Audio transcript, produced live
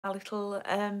our little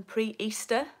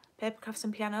pre-Easter Papercrafts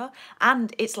and Piano,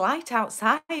 and it's light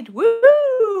outside.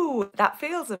 Woo! That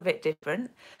feels a bit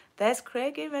different. There's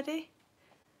Craig, you ready?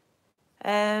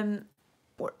 We're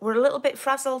a little bit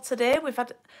frazzled today.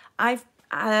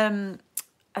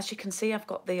 As you can see, I've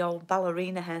got the old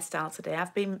ballerina hairstyle today.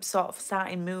 I've been sort of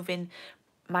starting moving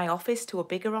my office to a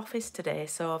bigger office today,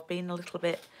 so I've been a little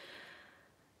bit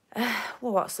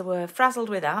well, what's the word? Frazzled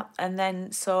with that, and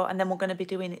then we're going to be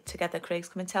doing it together. Craig's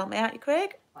coming to help me, aren't you,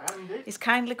 Craig? I am indeed. He's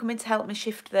kindly coming to help me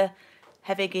shift the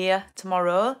heavy gear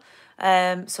tomorrow,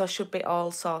 so I should be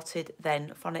all sorted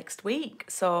then for next week.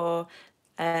 So,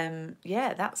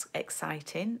 yeah, that's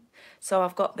exciting. So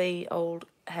I've got the old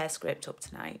hair scraped up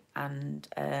tonight and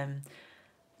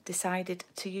decided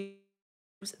to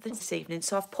use this evening.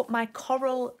 So I've put my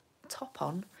coral top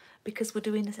on because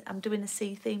I'm doing a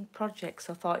sea themed project,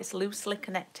 so I thought it's loosely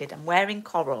connected. I'm wearing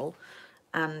coral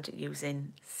and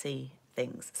using sea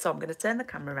things. So I'm going to turn the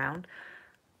camera around.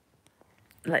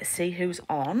 Let's see who's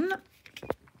on.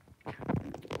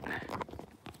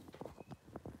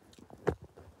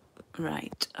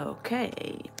 Right, okay.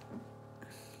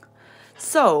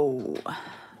 So,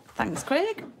 thanks,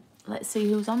 Craig. Let's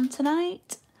see who's on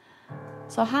tonight.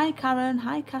 So hi Karen,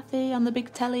 hi Kathy on the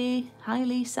big telly, hi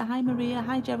Lisa, hi Maria,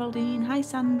 hi Geraldine, hi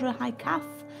Sandra, hi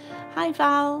Kath, hi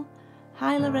Val,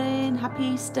 hi Lorraine, happy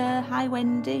Easter, hi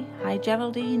Wendy, hi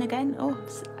Geraldine again, oh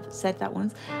I've said that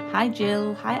once, hi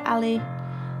Jill, hi Ali,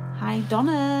 hi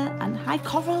Donna, and hi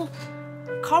Coral.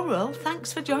 Coral,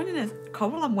 thanks for joining us.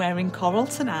 Coral, I'm wearing coral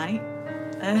tonight.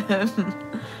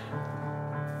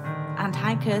 And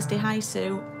hi Kirsty, hi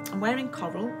Sue. I'm wearing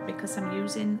coral because I'm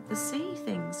using the sea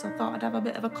thing, so I thought I'd have a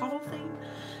bit of a coral theme,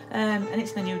 and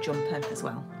it's my new jumper as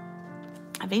well.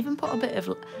 I've even put a bit of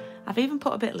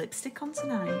lipstick on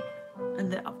tonight,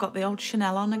 and I've got the old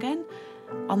Chanel on again,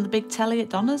 on the big telly at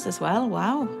Donna's as well.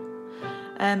 Wow.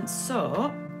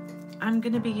 So I'm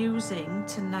going to be using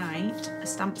tonight a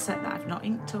stamp set that I've not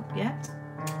inked up yet.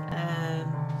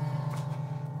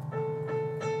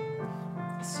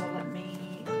 So let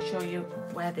me show you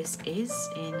where this is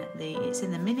it's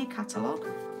in the mini catalogue,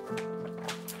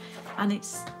 and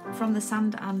it's from the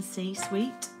Sand and Sea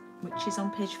suite, which is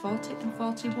on page 40 and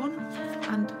 41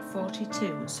 and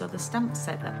 42. So the stamp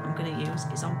set that I'm going to use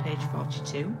is on page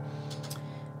 42,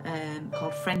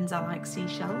 called Friends Are Like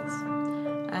Seashells,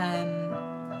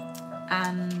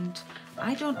 and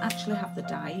I don't actually have the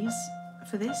dies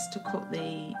for this to cut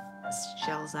the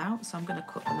shells out, so I'm going to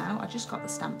cut them out. I just got the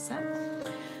stamp set.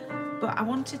 But I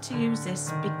wanted to use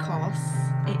this because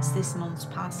it's this month's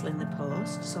Parcel in the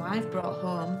Post. So I've brought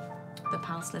home the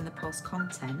Parcel in the Post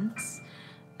contents,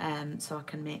 so I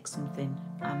can make something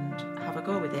and have a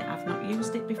go with it. I've not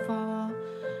used it before.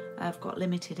 I've got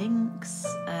limited inks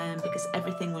because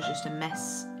everything was just a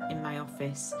mess in my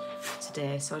office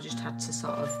today. So I just had to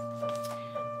sort of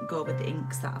go with the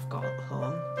inks that I've got at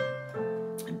home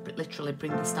and literally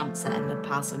bring the stamp set and the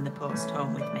Parcel in the Post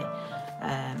home with me.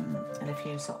 And a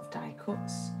few sort of die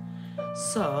cuts.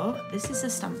 So this is a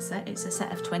stamp set. It's a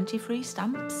set of 23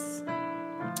 stamps.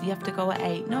 You have to go at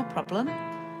 8, no problem.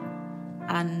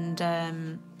 And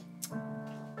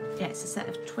yeah, it's a set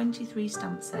of 23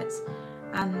 stamp sets,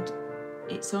 and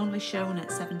it's only shown at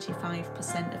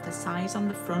 75% of the size on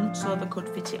the front, so they could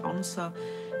fit it on. So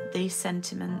these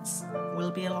sentiments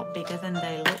will be a lot bigger than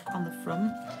they look on the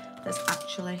front. There's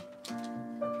actually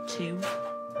 2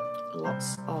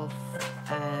 lots of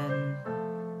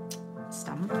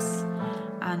stamps,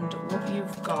 and what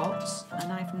you've got,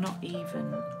 and I've not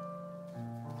even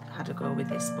had a go with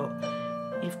this, but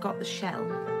you've got the shell,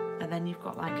 and then you've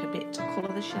got like a bit to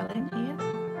colour the shell in here,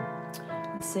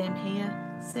 and same here,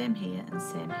 same here, and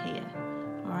same here.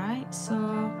 Alright,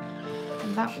 so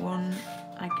that one,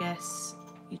 I guess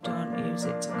you don't use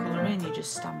it to colour in, you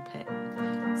just stamp it.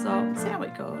 So see how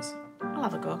it goes. I'll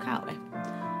have a go, can't we?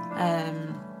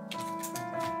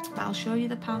 But I'll show you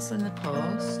the Parcel in the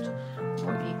Post,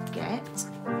 what you get.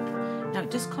 Now it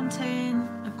does contain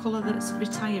a colour that's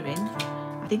retiring.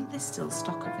 I think there's still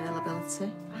stock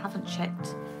availability. I haven't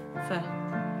checked for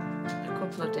a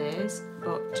couple of days,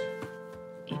 but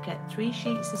you get 3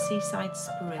 sheets of Seaside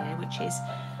Spray, which is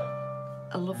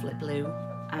a lovely blue,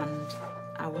 and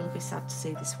I will be sad to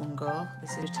see this one go.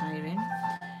 This is retiring.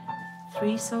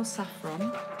 3 So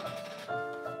Saffron,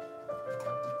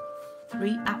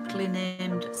 3 aptly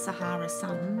named Sahara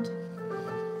Sand,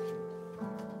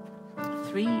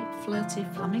 3 Flirty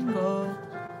Flamingo,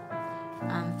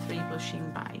 and 3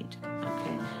 Blushing Bride.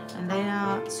 Okay, and they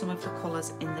are some of the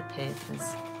colours in the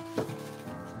papers.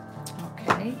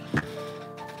 Okay,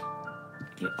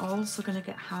 you're also going to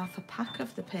get half a pack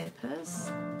of the papers,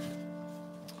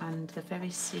 and the very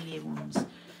seedy ones.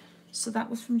 So that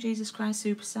was from Jesus Christ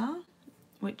Superstar,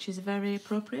 which is very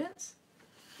appropriate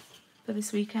for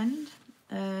this weekend.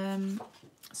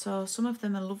 So some of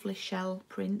them are lovely shell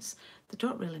prints. They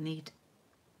don't really need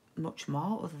much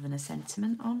more other than a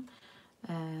sentiment on.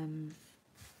 And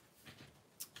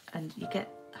you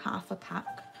get half a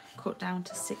pack cut down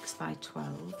to 6 by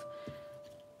 12.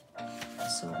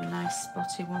 So a nice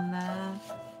spotty one there.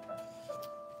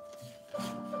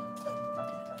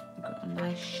 We've got a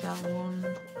nice shell one,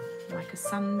 like a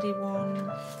sandy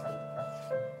one.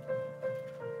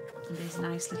 And these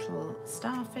nice little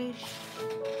starfish.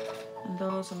 And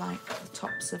those are like the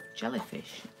tops of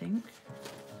jellyfish, I think.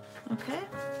 Okay.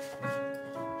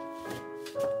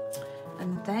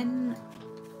 And then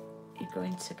you're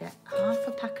going to get half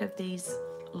a pack of these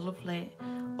lovely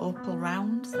opal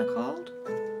rounds, they're called.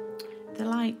 They're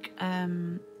like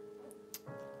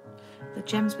the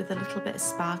gems with a little bit of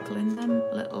sparkle in them,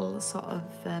 little sort of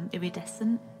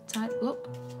iridescent type look,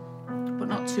 but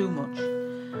not too much.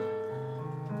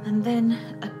 And then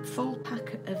a full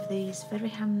pack of these very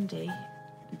handy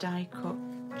die cut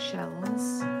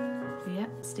shells, yeah,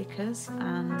 stickers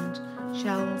and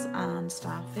shells and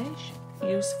starfish,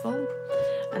 useful.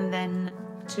 And then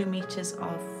 2 meters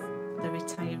of the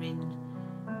retiring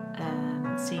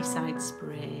seaside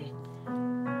spray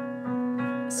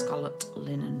scalloped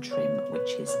linen trim,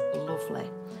 which is lovely.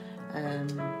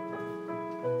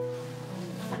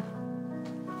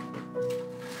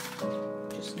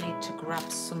 Just need to grab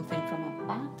something from a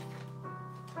bag.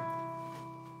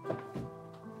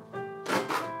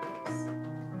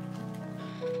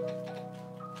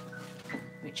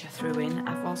 Which I threw in.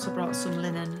 I've also brought some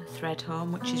linen thread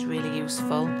home, which is really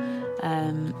useful.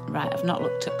 Right, I've not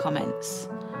looked at comments.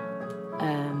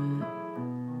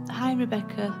 Hi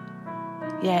Rebecca.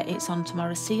 Yeah, it's on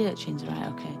tomorrow. Sea urchins, right,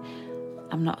 okay.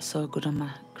 I'm not so good on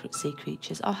my sea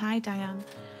creatures. Oh, hi Diane.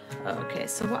 Okay,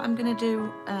 so what I'm going to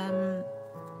do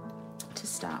to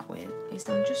start with is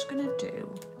I'm just going to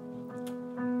do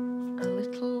a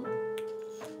little...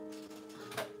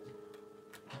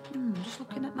 just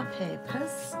looking at my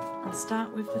papers. I'll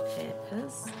start with the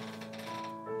papers.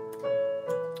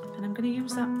 And I'm going to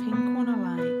use that pink one I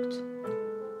liked.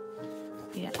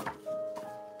 Yeah.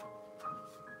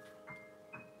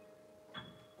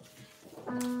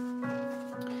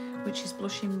 Which is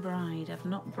Blushing Bride. I've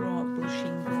not brought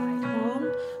Blushing Bride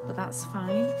home, but that's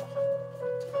fine.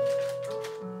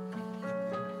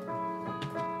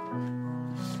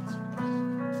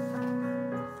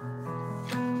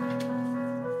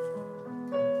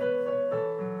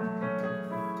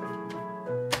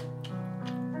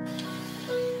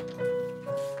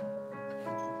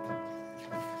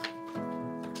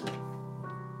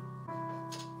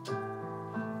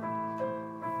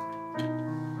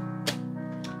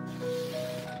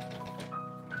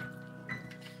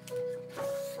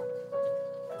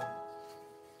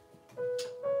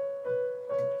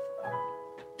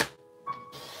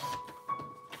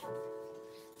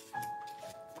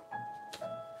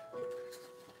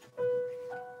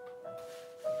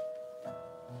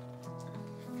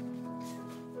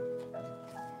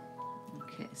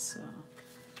 So there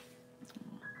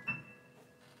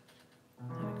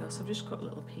we go. So I've just cut a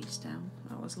little piece down.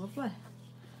 That was lovely.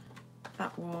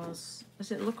 That was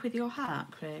it Look With Your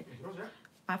Heart, Craig? It was,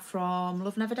 yeah. From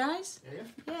Love Never Dies? Yeah.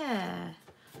 Yeah.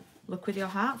 Look With Your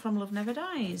Heart from Love Never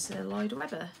Dies, Lloyd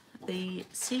Webber, the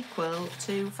sequel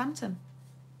to Phantom.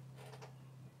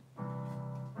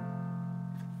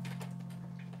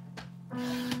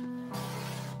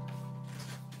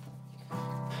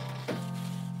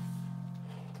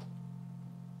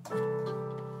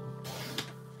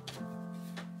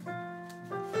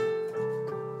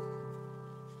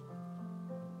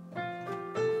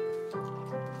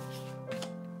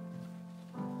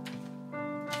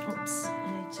 Oops,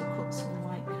 I need to cut some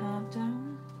white card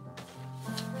down.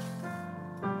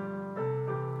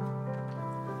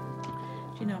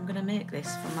 Do you know, I'm going to make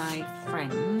this for my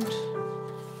friend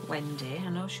Wendy. I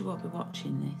know she won't be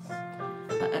watching this,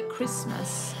 but at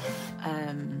Christmas,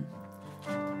 oh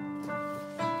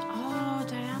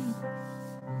Diane,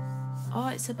 oh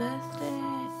it's a birthday,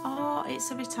 oh it's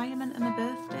a retirement and a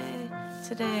birthday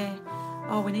today.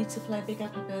 Oh, we need to play a big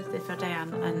happy birthday for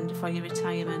Diane and for your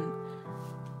retirement.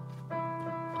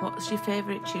 What's your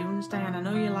favourite tunes, Diane? I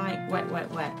know you like Wet,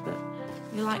 Wet, Wet, but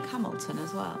you like Hamilton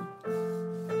as well.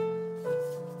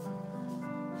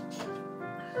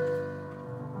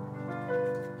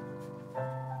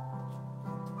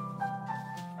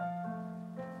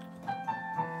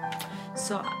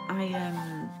 So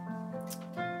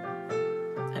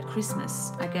at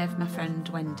Christmas, I gave my friend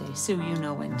Wendy, Sue, you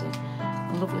know Wendy,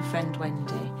 my lovely friend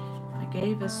Wendy, I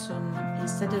gave her some,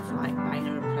 instead of like buying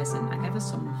her a present, I gave her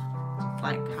some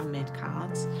like handmade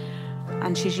cards,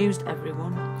 and she's used every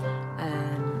one,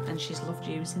 and she's loved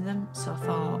using them. So I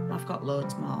thought, I've got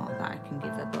loads more that I can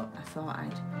give her, but I thought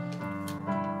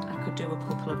I could do a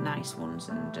couple of nice ones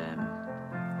and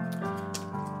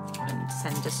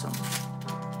send her some.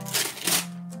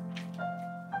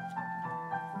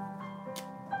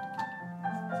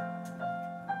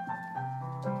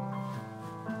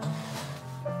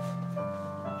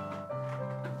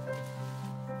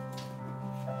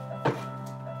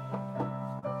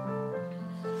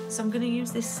 So I'm going to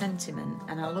use this sentiment,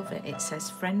 and I love it. It says,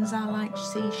 friends are like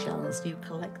seashells, you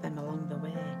collect them along the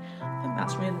way. I think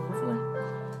that's really lovely.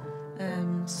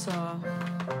 So I'm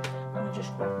going to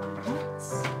just grab my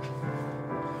dots,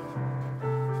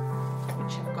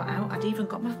 which I've got out. I'd even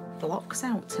got my blocks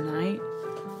out tonight.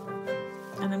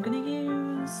 And I'm going to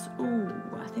use,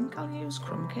 I think I'll use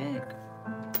crumb cake.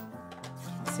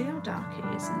 I'll see how dark it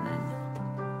is, and then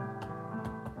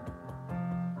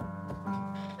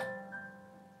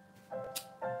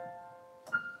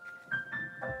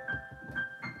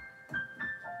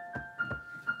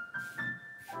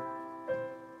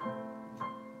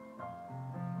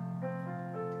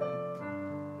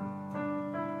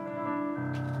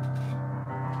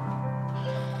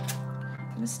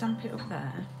stamp it up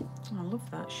there. Oh, I love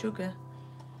that sugar.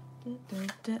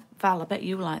 Val, I bet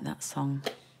you like that song.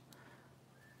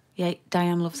 Yeah,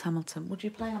 Diane loves Hamilton. Would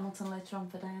you play Hamilton later on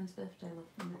for Diane's birthday, love,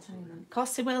 in retirement? Of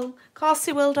course he will. Of course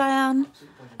he will, Diane.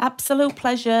 Absolute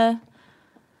pleasure.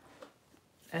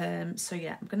 So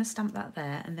yeah, I'm going to stamp that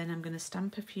there, and then I'm going to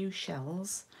stamp a few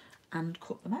shells and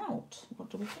cut them out. What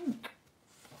do we think?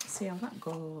 Let's see how that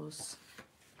goes.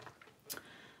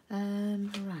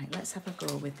 Right, let's have a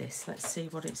go with this. Let's see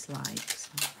what it's like. So,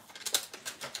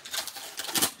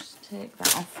 just take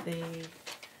that off the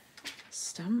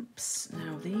stamps.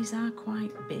 Now, these are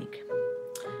quite big,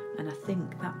 and I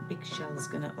think that big shell's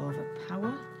going to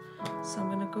overpower. So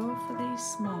I'm going to go for these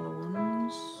smaller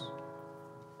ones,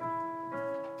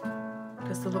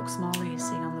 because they look smaller, you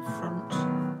see, on the front.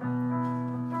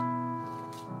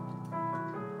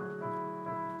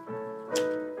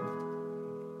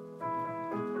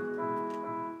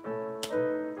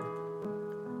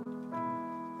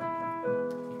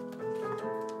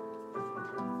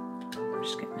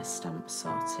 Just get my stamps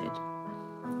sorted.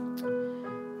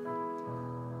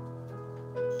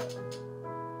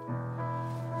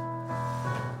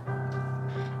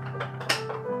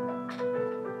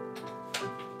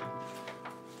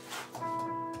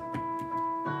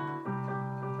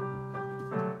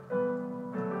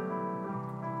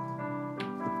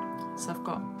 So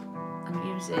I'm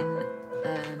using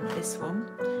this one,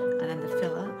 and then the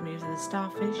filler, I'm using the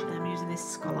starfish, and I'm using this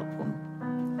scallop one.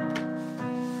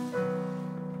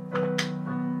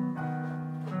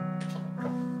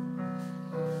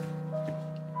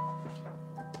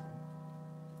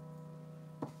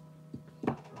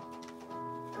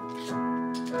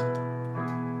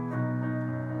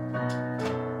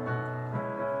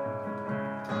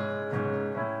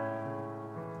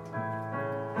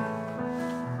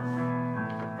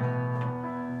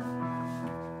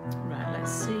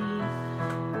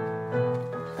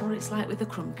 Like with the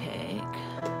crumb cake.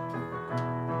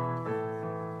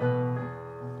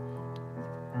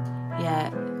 Yeah,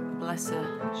 bless her.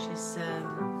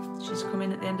 She's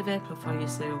coming at the end of April for you,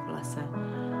 Sue. Bless her.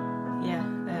 Yeah,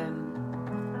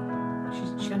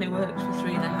 she only worked for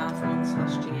 3.5 months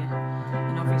last year,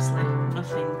 and obviously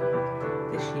nothing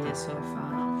this year so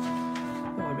far.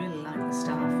 Oh, I really like the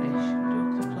starfish. Do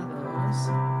a couple of those,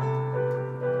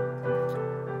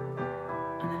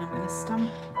 and then I'm going to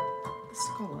stamp the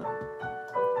scallop.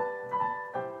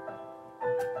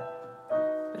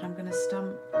 I'm going to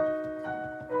stamp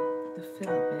the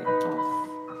fill bit off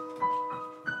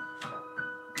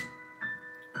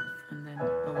and then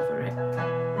over it.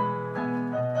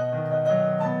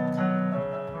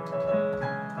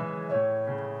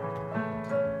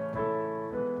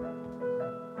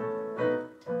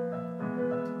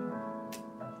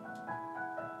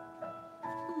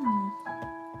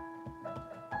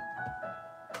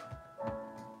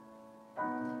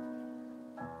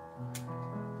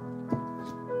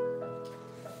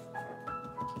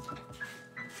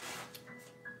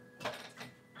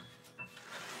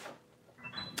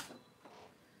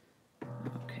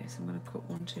 So I'm going to cut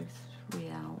 1, 2, 3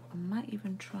 out. I might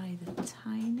even try the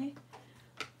tiny.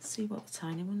 See what the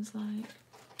tiny one's like.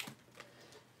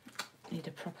 Need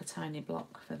a proper tiny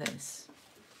block for this.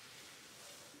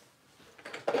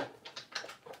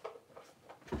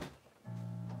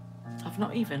 I've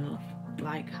not even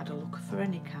had a look for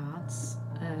any cards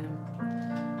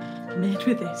made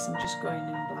with this. I'm just going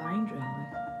in blind, really.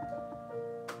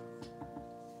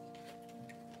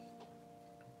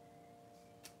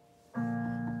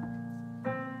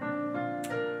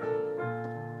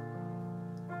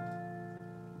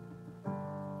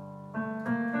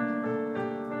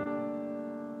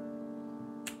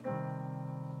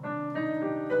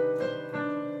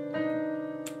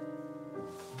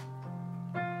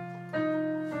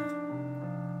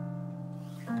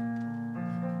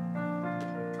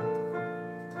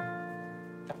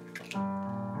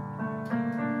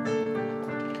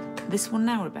 This one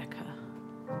now, Rebecca.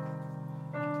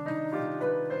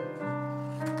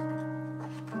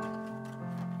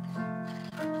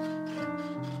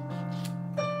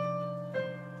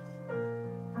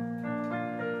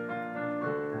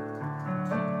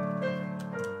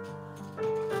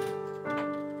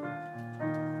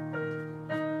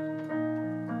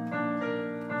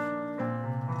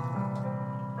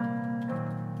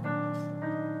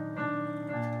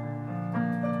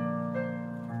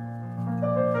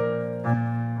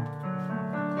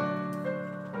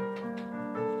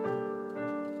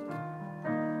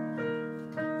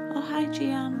 Oh, hi,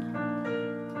 Gian.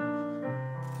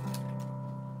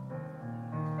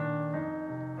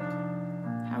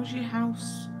 How's your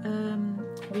house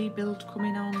rebuild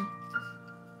coming on?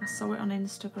 I saw it on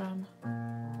Instagram.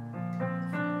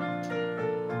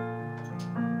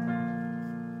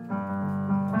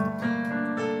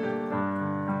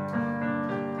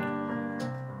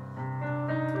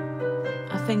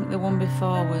 I think the one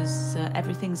before was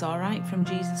Everything's Alright from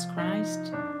Jesus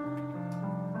Christ.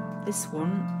 This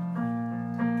one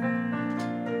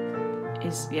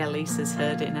is, yeah, Lisa's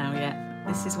heard it now, yeah.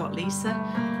 This is what Lisa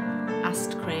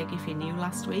asked Craig if he knew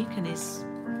last week, and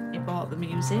he bought the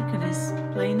music and is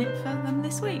playing it for them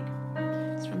this week.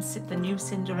 It's from the new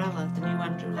Cinderella, the new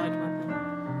Andrew Lloyd Webber.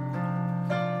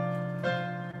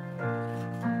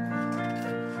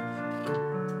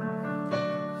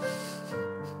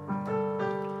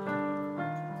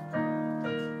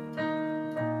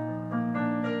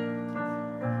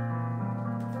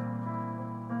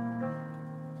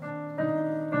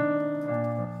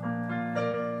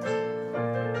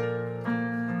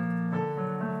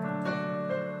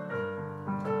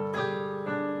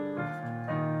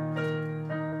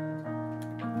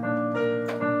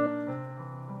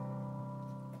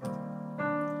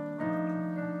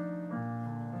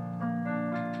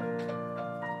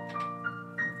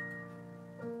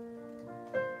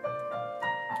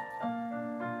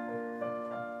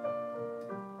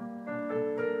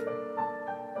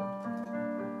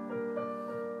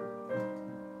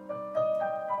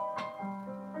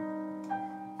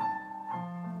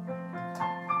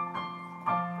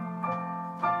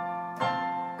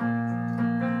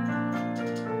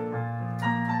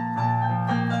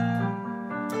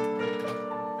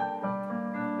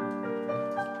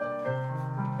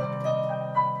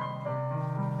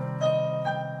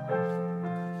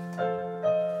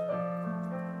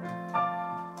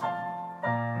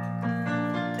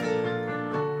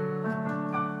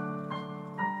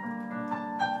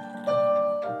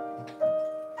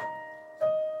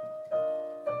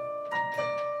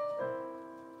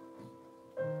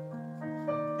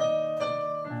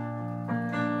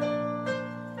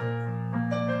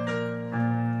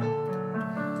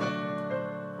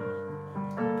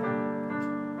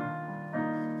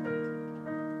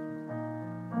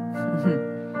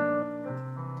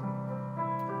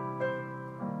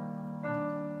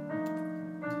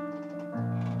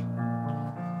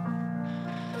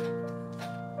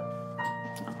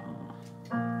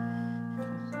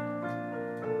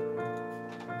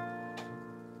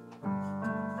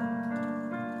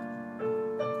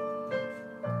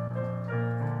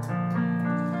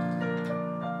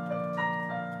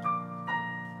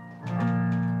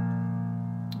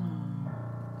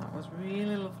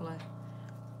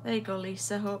 There you go,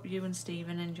 Lisa. Hope you and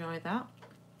Stephen enjoy that.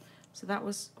 So that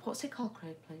was, what's it called,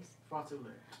 Craig, please? Far Too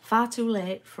Late. Far Too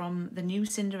Late from the new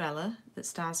Cinderella that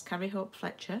stars Carrie Hope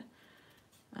Fletcher.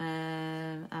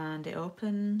 And it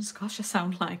opens, gosh, I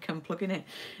sound like I'm plugging it.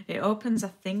 It opens, I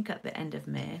think, at the end of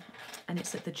May, and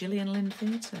it's at the Gillian Lynn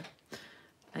Theatre.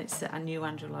 It's a new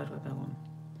Andrew Lloyd Webber one.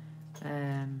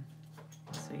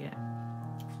 So yeah.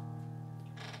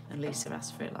 And Lisa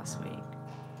asked for it last week.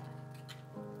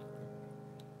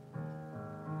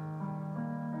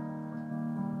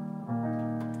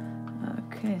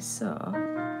 Okay, so I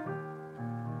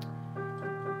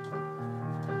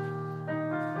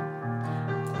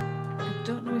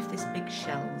don't know if this big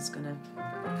shell is gonna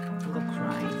look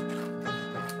right.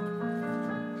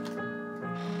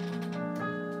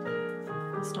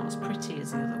 It's not as pretty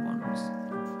as the other ones.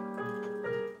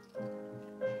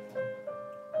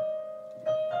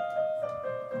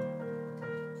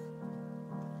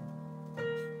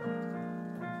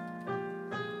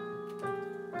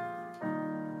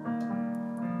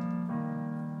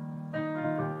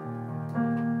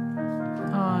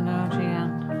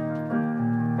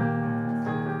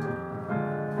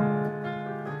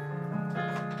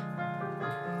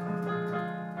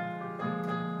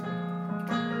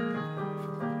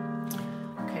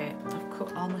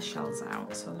 the shells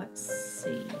out, so let's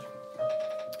see.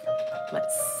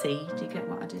 Let's see. Do you get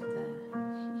what I did there?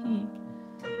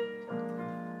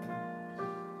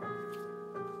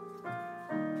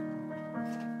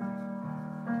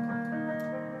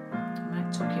 I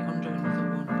might tuck it under another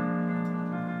one.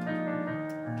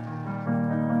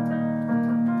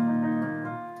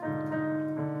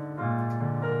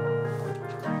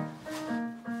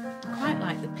 I quite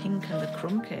like the pink and the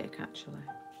crumb cake actually.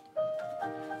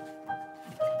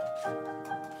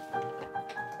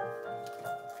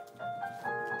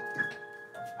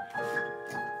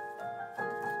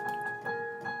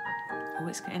 Oh,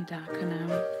 it's getting darker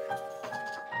now.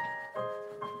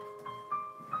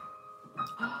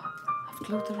 Oh, I've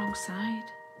glued the wrong side.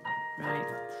 Right.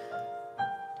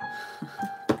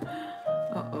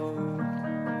 Uh-oh.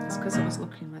 It's because I was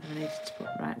looking whether I needed to put...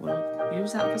 Right, we'll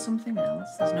use that for something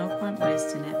else. There's no point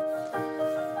wasting it.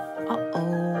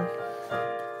 Uh-oh.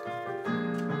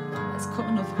 Let's cut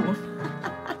another one.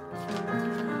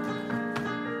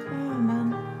 Oh,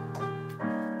 man.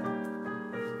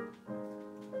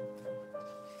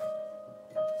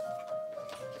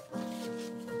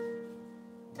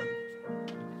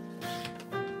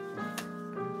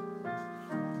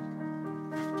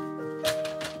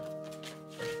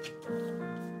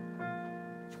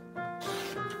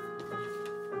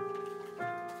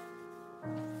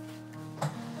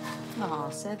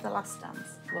 Oh, save the last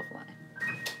dance. Lovely.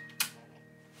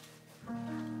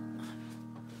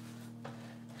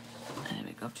 There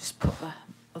we go. I've just put the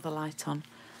other light on.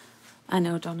 I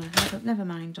know, Donna. Never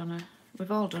mind, Donna.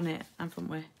 We've all done it, haven't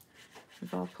we?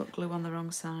 We've all put glue on the wrong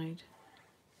side.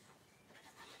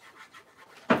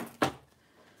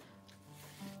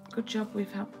 Good job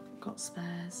we've got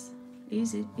spares.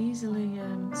 Easily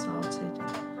sorted.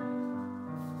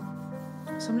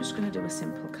 So I'm just going to do a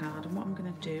simple card, and what I'm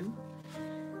going to do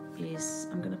is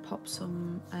I'm going to pop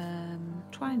some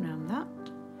twine around that.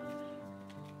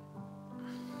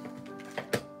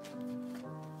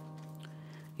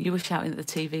 You were shouting at the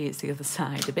TV, it's the other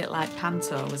side, a bit like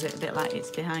Panto, was it? A bit like it's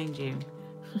behind you.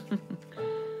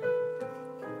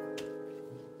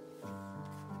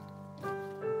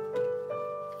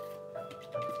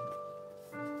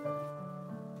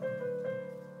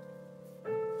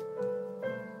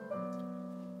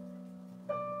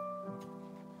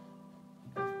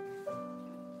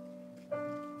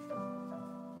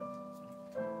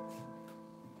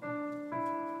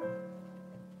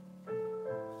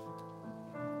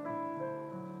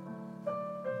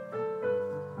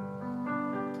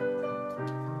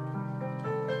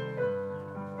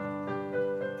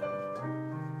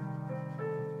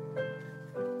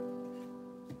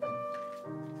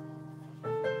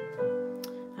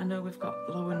 I know we've got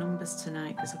lower numbers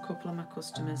tonight because a couple of my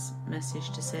customers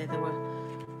messaged to say they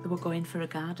were going for a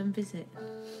garden visit,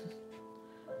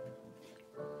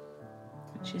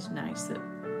 which is nice that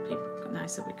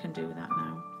we can do that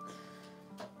now.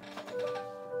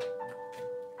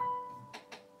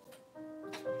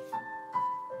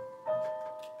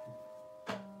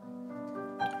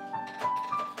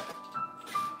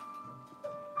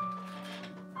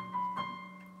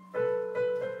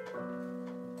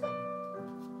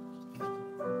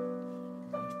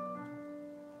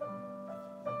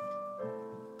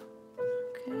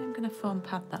 I'm going to foam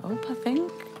pad that up, I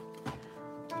think.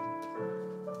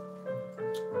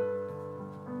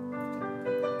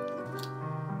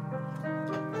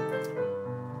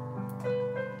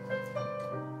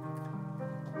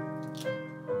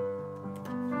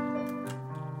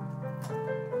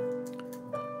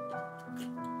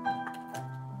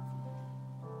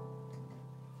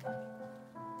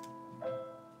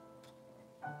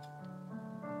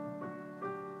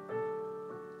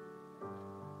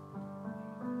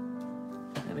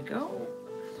 There we go.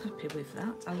 Happy with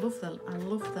that. I love the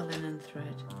linen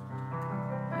thread.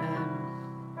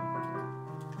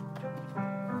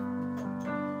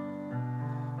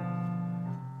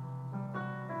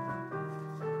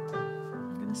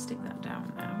 I'm going to stick that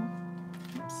down now.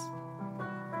 Oops.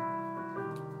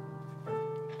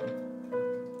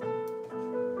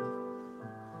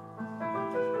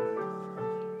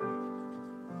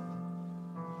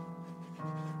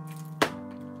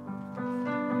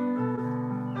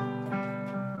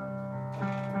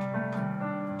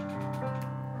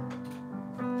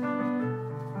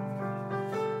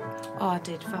 Oh, I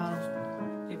did, Val.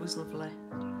 It was lovely.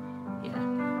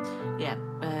 Yeah.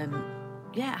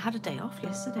 Yeah, I had a day off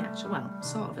yesterday, actually. Well,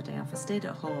 sort of a day off. I stayed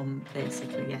at home,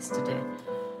 basically, yesterday.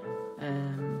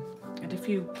 Had a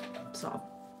few sort of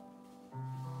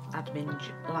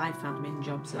life admin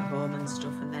jobs at home and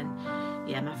stuff. And then,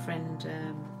 yeah, my friend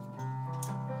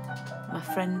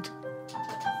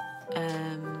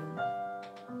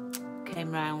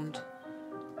came round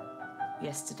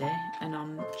yesterday, and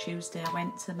on Tuesday I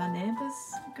went to my neighbour's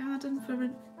garden for a,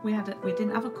 we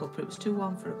didn't have a cuppa, it was too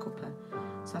warm for a cuppa,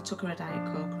 so I took her a Diet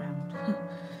Coke round.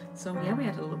 So yeah, we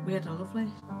had a lovely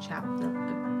chat.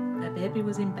 Her baby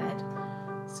was in bed,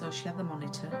 so she had the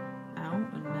monitor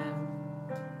out and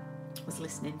was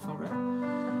listening for her,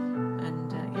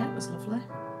 and yeah, it was lovely,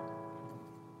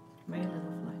 really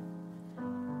lovely.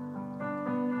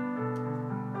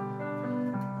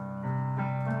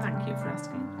 Thank you for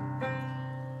asking.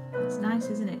 It's nice,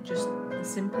 isn't it? Just the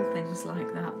simple things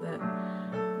like that that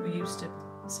we used to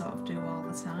sort of do all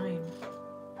the time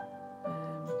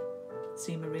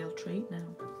seem a real treat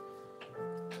now.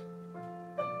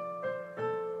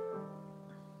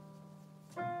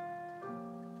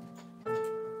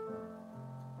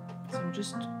 So I'm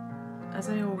just, as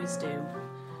I always do,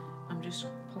 I'm just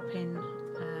popping,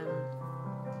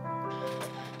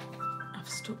 I've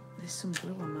stuck, there's some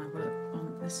glue on my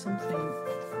work, there's something,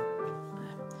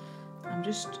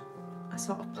 I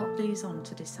sort of pop these on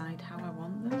to decide how I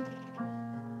want them,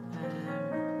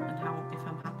 and if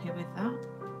I'm happy with that.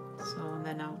 So, and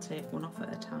then I'll take one off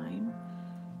at a time,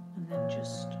 and then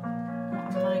just, what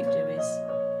I might do is,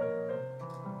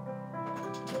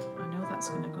 I know that's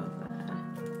going to go there.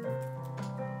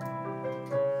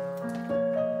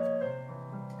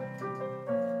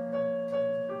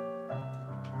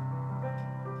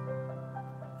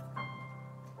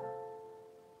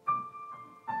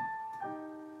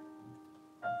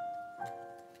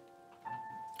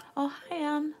 Oh, hi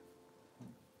Anne.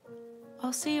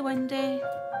 I'll see you Wendy.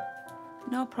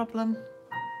 No problem.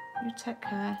 You take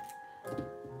care.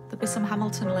 There'll be some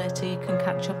Hamilton later you can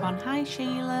catch up on. Hi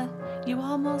Sheila. You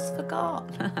almost forgot.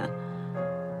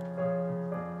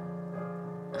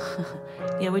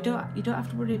 Yeah, you don't have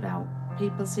to worry about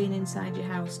people seeing inside your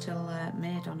house till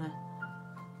Maid Honour.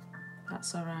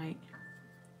 That's all right.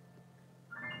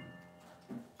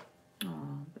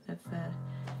 Oh, bit of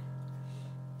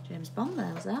James Bond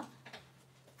there, was that?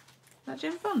 Is that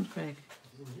James Bond, Craig?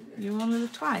 You only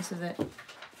look twice of it?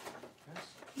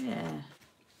 Yeah.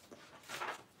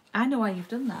 I know why you've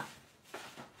done that.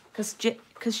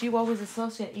 Because you always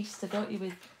associate Easter, don't you,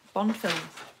 with Bond films?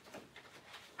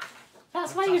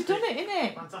 That's why you've done it, isn't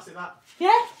it? Fantastic, that.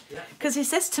 Yeah? Because he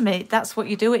says to me, that's what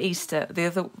you do at Easter. The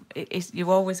other is you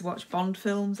always watch Bond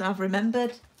films. I've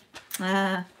remembered.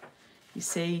 You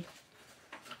see.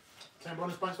 10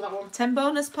 bonus points for that one. 10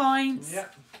 bonus points. Yeah.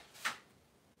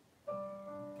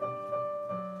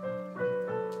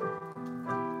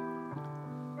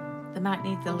 They might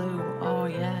need the loo. Oh,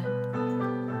 yeah.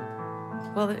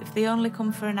 Well, if they only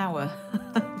come for an hour,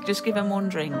 just give them one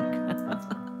drink.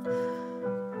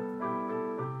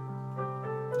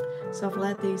 So I've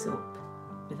laid these up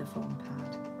with a foam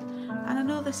pad. And I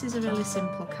know this is a really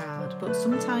simple card, but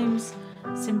sometimes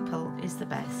simple is the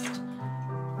best.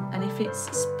 And if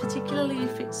it's, particularly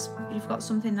if you've got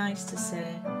something nice to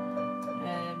say,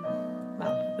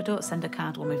 well, we don't send a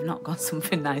card when we've not got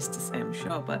something nice to say, I'm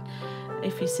sure, but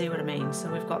if you see what I mean. So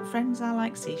we've got friends are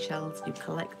like seashells, you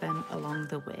collect them along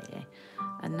the way.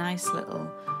 A nice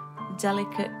little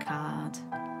delicate card.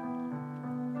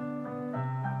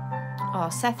 Oh,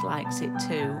 Seth likes it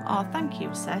too. Oh, thank you,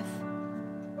 Seth.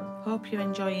 Hope you're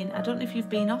enjoying. I don't know if you've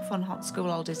been off on hot school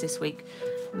holidays this week.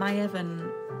 My Evan,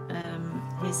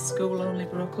 his school only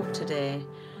broke up today,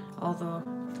 although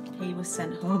he was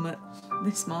sent home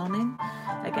this morning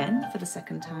again for the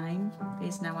second time.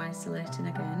 He's now isolating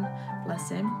again, bless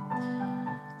him.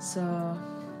 So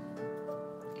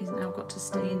he's now got to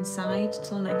stay inside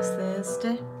till next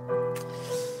Thursday.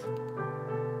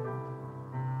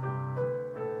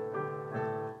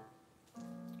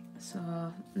 So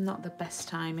not the best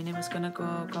timing. He was going to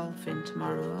go golfing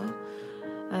tomorrow.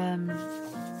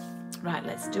 Right,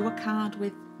 let's do a card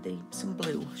with some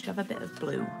blue. Should have a bit of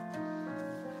blue.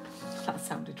 That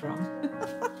sounded wrong.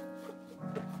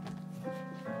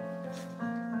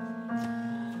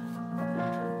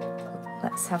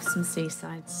 Let's have some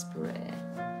Seaside Spray.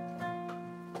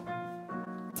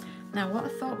 Now, what I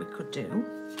thought we could do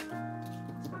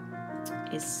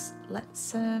is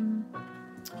let's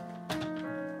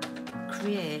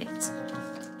create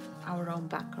our own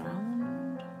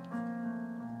background.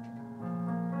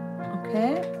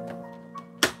 Okay.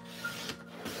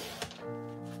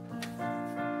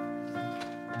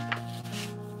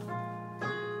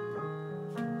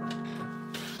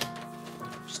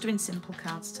 Just doing simple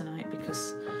cards tonight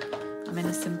because I'm in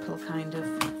a simple kind of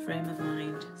frame of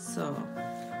mind. So,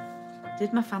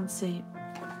 did my fancy,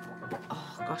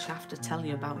 oh gosh, I have to tell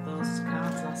you about those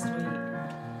cards last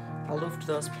week. I loved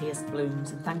those pierced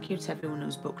blooms, and thank you to everyone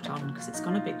who's booked on, because it's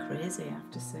gone a bit crazy, I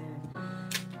have to say.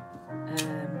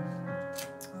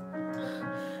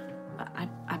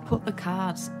 I put the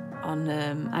cards on,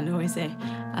 I know Izzy,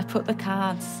 I put the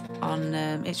cards on,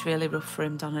 it's really rough for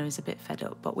him, Donna is a bit fed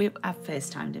up, but I've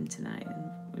FaceTimed him tonight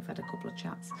and we've had a couple of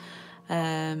chats.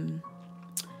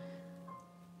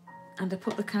 And I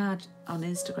put the card on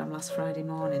Instagram last Friday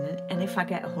morning, and if I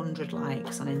get 100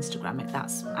 likes on Instagram,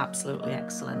 that's absolutely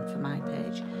excellent for my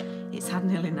page. It's had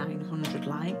nearly 900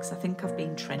 likes. I think I've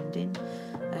been trending.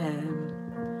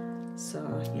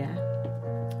 So yeah.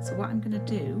 So what I'm going to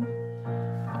do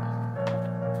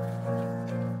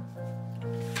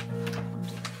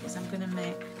is I'm going to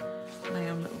make my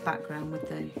own little background with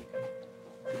the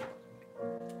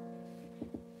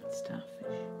starfish.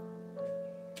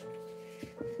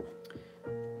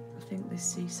 I think this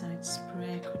seaside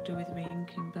spray could do with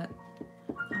re-inking, but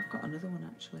I've got another one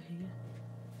actually here.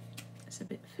 It's a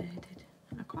bit faded.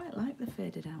 I quite like the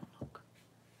faded out look.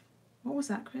 What was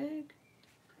that, Craig?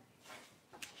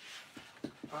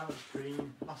 I was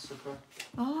green, massacre.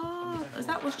 Oh,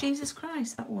 that was Jesus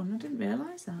Christ, that one. I didn't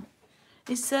realise that.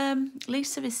 Is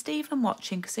Lisa, is Stephen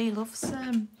watching? Because he loves,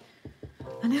 I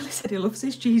nearly said he loves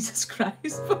his Jesus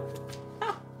Christ, but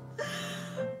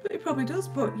he probably does,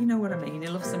 but you know what I mean. He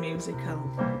loves the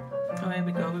musical. Oh, here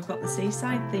we go. We've got the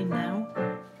seaside theme now.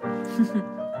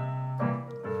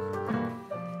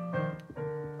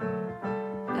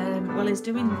 Well,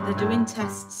 they're doing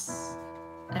tests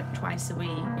twice a week.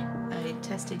 He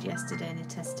tested yesterday and he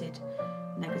tested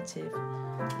negative.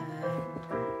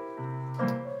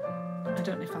 I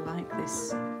don't know if I like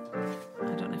this. I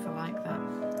don't know if I like that.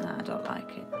 No, I don't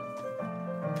like it.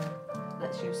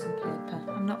 Let's use some paper.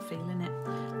 I'm not feeling it.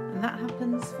 And that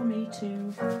happens for me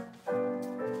too.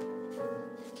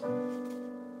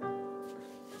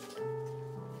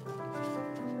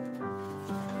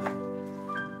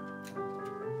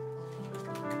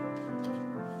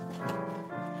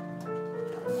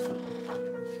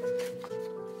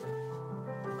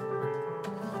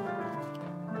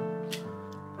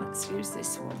 Let's use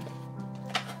this one.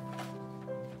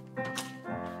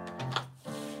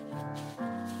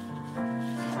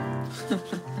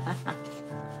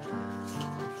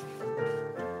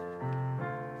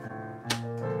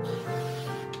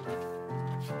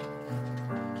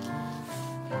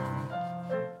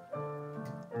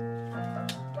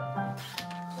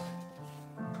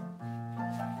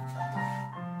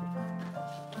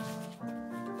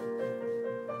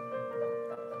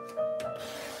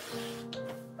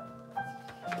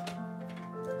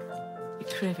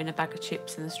 Craving a bag of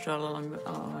chips and a stroll along the...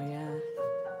 Oh, yeah.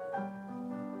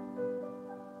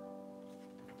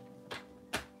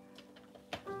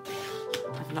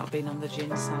 I've not been on the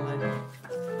gin salad.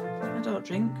 I don't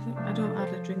drink. I don't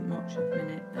hardly drink much at the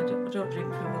minute. I don't drink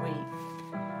through the week.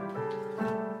 I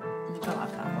don't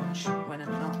have that much when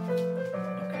I'm not.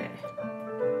 Okay.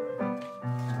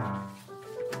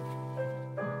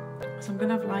 So I'm going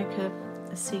to have like a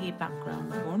sea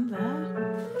background one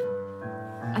there.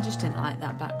 I just didn't like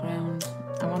that background.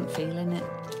 I wasn't feeling it.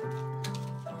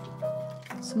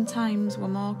 Sometimes we're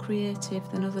more creative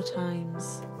than other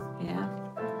times, yeah.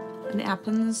 And it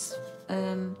happens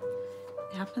for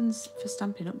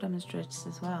Stampin' Up demonstrators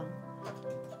as well.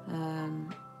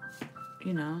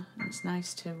 You know, it's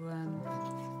nice to.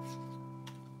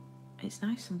 It's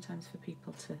nice sometimes for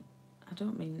people to. I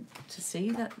don't mean to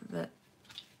see that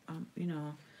you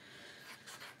know.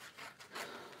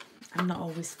 I'm not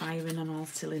always firing on all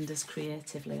cylinders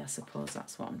creatively, I suppose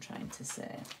that's what I'm trying to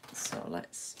say. So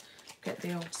let's get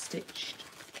the old stitched,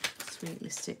 sweetly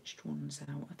stitched ones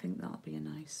out. I think that'll be a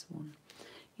nice one.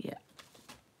 Yeah.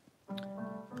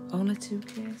 Only 2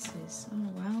 cases. Oh,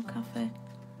 wow, Cafe.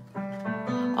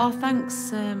 Oh,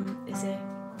 thanks, Izzy.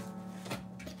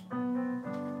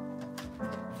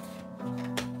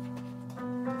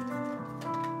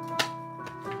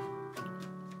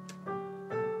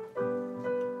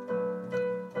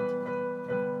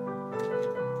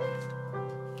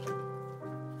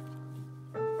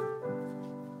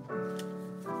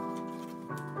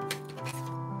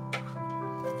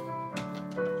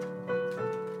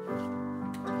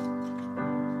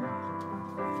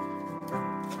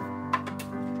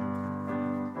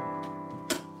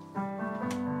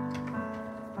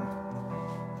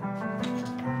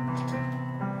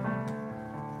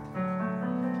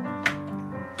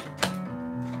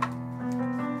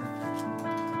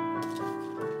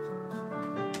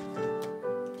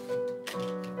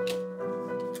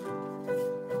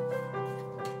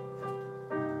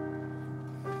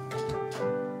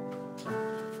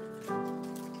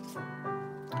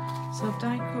 So I've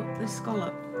die cut the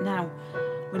scallop. Now,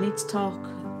 we need to talk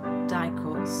die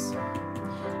cuts,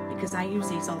 because I use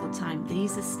these all the time.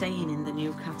 These are staying in the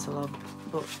new catalogue,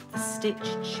 but the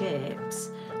stitched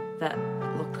shapes that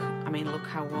look, I mean, look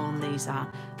how worn these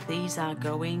are. These are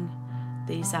going,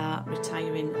 these are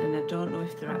retiring, and I don't know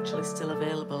if they're actually still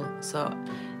available. So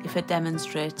if a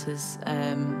demonstrator's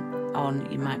on,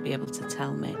 you might be able to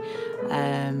tell me.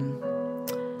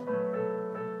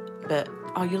 But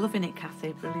oh, you're loving it,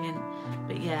 Kathy, brilliant.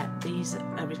 But yeah, these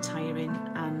are retiring,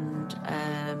 and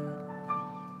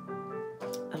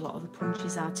a lot of the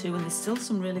punches are too, and there's still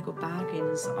some really good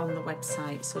bargains on the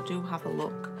website, so do have a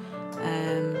look.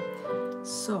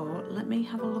 So let me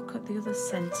have a look at the other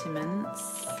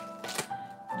sentiments.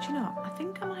 Do you know, I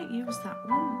think I might use that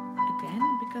one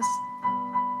again because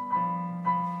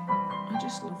I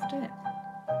just loved it.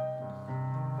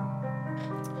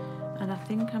 And I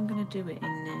think I'm going to do it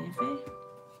in navy.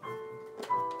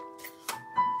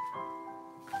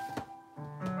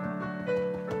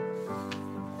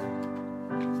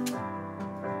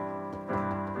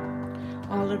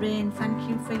 Oh, Lorraine, thank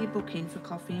you for your booking for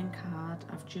coffee and card.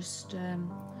 I've just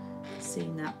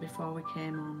seen that before we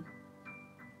came on.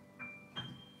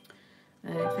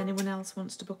 If anyone else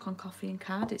wants to book on coffee and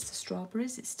card, it's the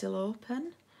strawberries. It's still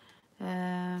open.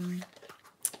 I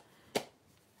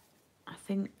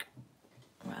think,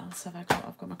 what else have I got?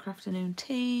 I've got my afternoon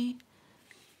tea.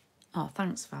 Oh,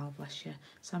 thanks, Val, bless you.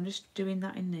 So I'm just doing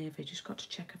that in navy. Just got to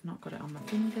check I've not got it on my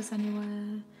fingers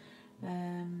anywhere.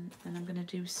 And I'm going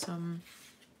to do some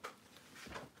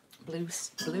blue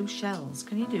shells.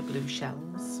 Can you do blue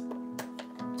shells?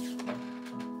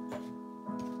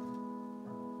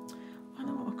 I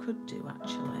know what I could do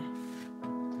actually.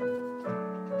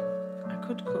 I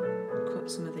could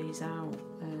cut some of these out.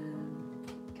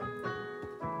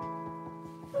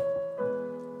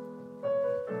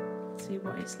 See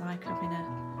what it's like having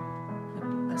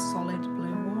a solid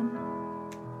blue one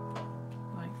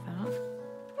like that.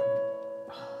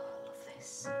 Oh, I love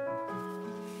this.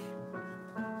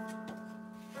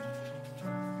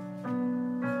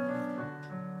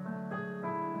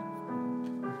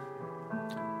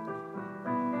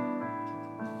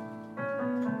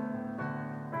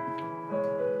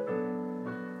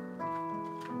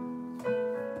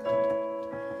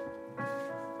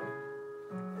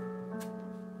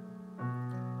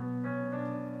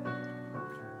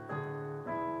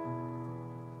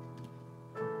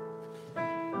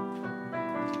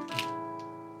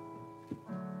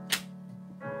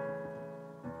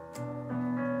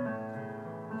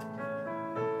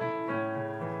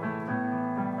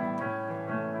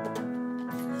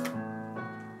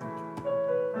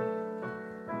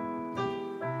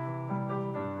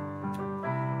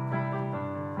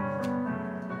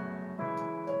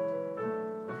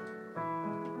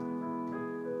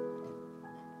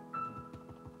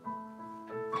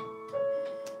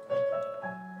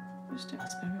 Just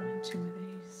experimenting with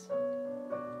these.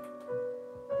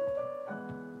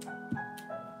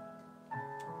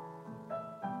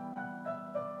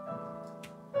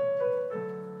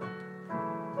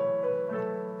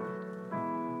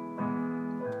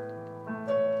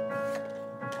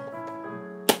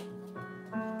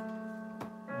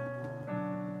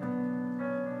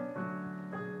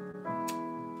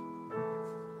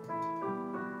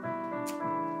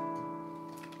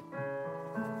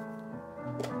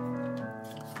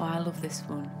 Oh, I love this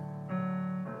one.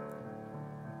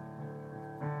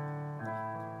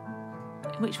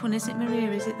 Which one is it,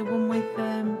 Maria? Is it the one with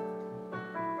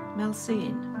Mel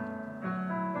Seeing?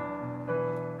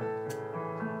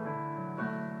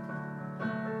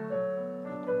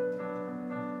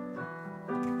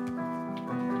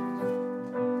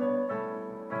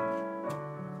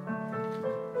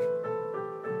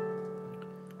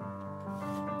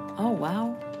 Oh,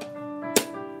 wow.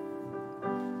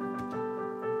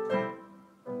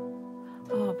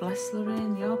 Oh, bless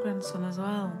Lorraine, your grandson as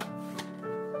well.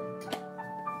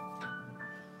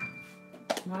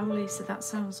 Wow, Lisa, that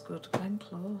sounds good. Glenn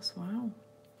Close, wow.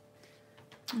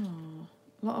 Oh,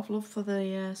 a lot of love for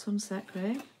the sunset,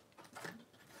 Craig.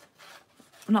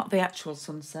 Not the actual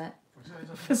sunset.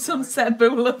 For Sunset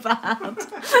Boulevard.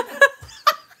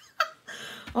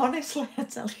 Honestly, I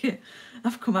tell you,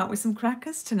 I've come out with some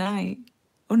crackers tonight.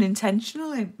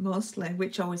 Unintentionally, mostly,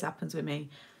 which always happens with me.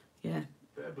 Yeah.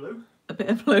 Bit of blue. A bit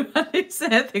of blue. I did say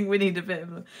I think we need a bit of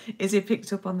blue. Is he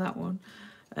picked up on that one?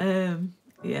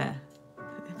 Yeah.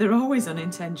 They're always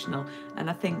unintentional, and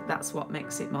I think that's what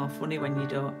makes it more funny when you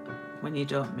don't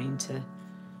mean to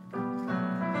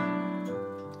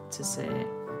say it.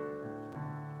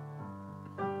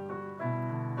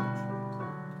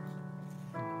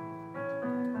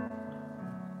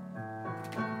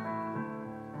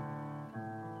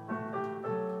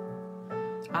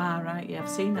 Ah, right, yeah, I've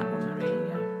seen that one, Marie,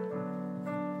 yeah.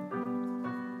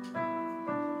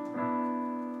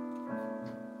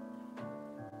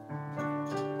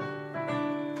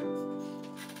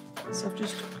 So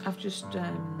I've just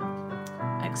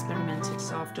experimented.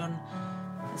 So I've done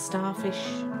a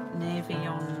starfish navy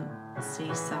on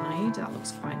seaside. That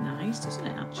looks quite nice, doesn't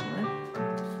it, actually?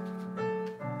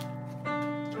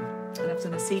 And I've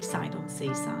done a seaside on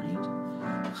seaside.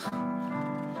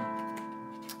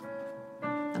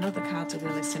 I know the cards are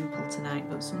really simple tonight,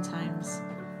 but sometimes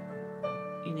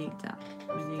you need that.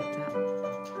 We need that.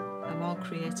 I'm all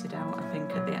created out, I think,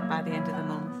 by the end of the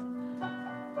month.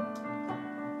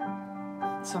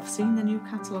 So I've seen the new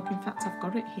catalogue. In fact, I've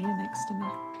got it here next to me.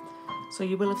 So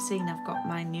you will have seen I've got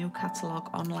my new catalogue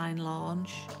online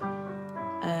launch.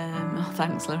 Oh,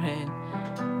 thanks, Lorraine.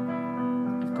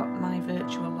 I've got my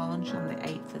virtual launch on the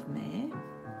 8th of May.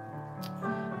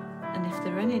 And if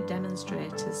there are any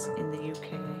demonstrators in the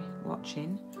UK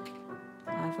watching,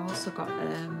 I've also got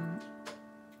an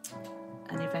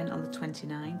event on the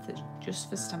 29th that's just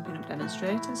for Stampin' Up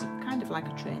demonstrators, kind of like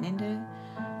a training day.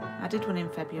 I did one in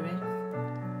February,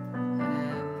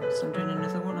 so I'm doing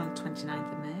another one on the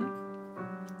 29th of May.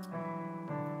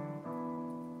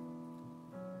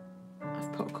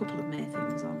 I've put a couple of May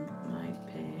things on my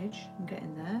page. I'm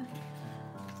getting there.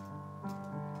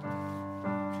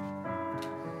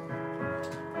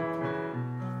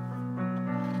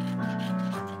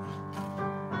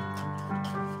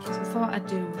 So I thought I'd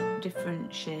do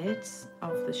different shades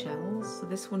of the shells. So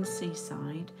this one's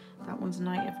seaside, that one's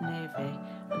Night of Navy,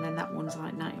 and then that one's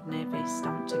like Night of Navy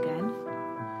stamped again.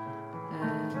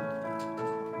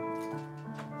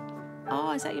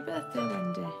 Oh, is that your birthday,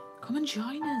 Wendy? Come and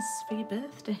join us for your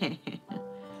birthday.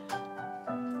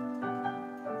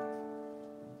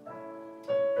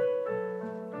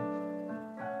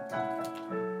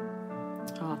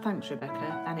 Oh, thanks,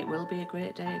 Rebecca. And it will be a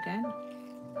great day again.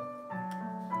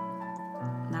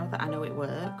 Now that I know it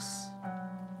works,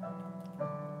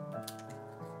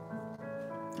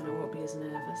 and I won't be as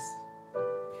nervous.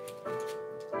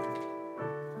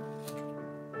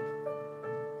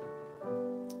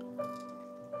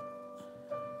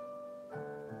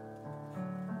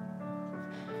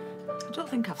 I don't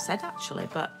think I've said actually,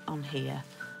 but on here,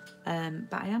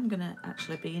 but I am going to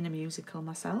actually be in a musical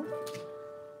myself.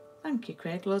 Thank you,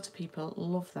 Craig. Loads of people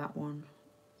love that one.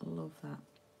 Love that.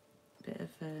 Bit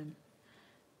of,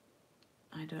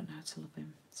 I don't know how to love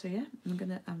him. So yeah,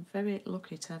 I'm very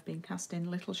lucky to have been cast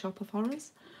in Little Shop of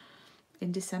Horrors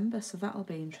in December, so that'll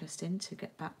be interesting to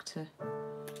get back to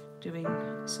doing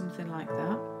something like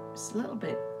that. It's a little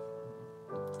bit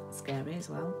scary as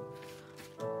well.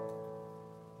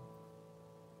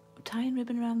 Tying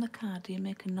ribbon around the card, do you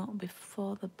make a knot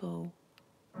before the bow?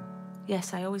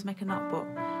 Yes, I always make a knot, but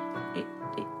it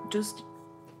does,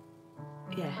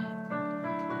 yeah.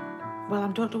 Well,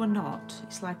 I don't do a knot,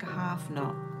 it's like a half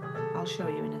knot. I'll show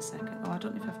you in a second. Oh, I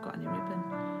don't know if I've got any ribbon.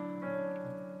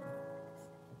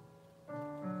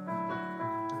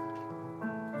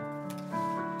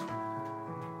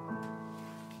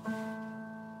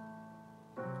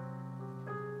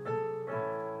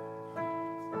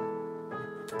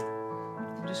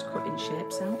 I'm just cutting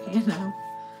shapes out here now.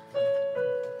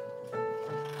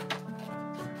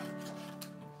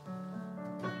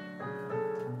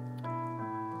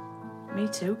 Me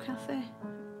too, Kathy.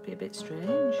 Be a bit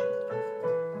strange.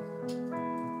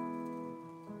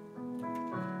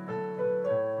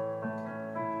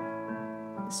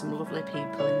 There's some lovely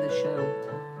people in the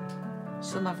show.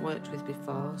 Some I've worked with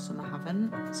before, some I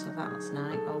haven't, so that's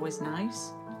nice, always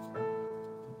nice.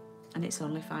 And it's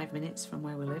only 5 minutes from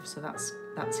where we live, so that's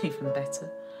even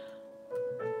better.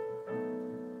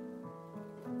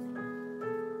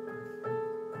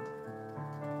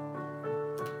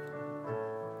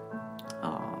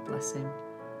 Oh, bless him.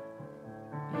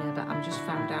 Yeah, but I'm just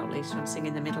found out, Lisa, I'm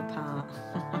singing the middle part.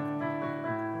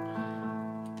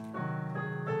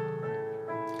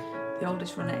 The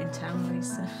oldest runner in town,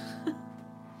 Lisa.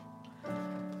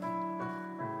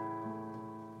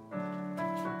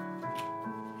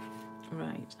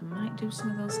 Right, I might do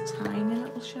some of those tiny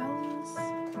little shells.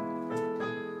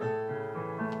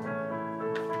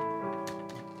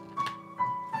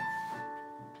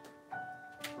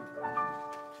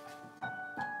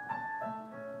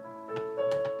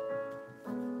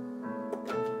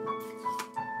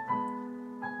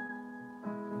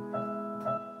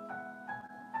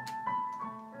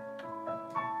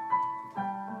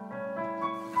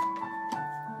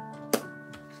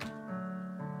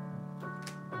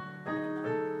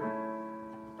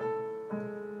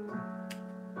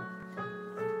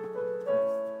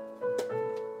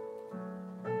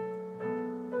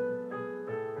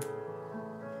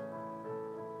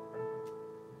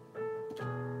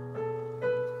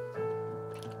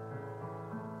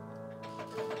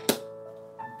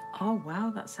 Oh wow,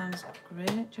 that sounds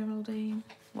great, Geraldine.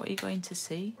 What are you going to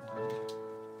see?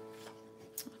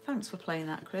 Thanks for playing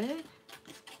that, Craig.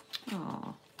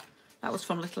 Oh, that was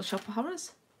from Little Shop of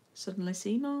Horrors. Suddenly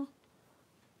Seymour.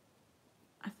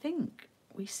 I think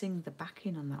we sing the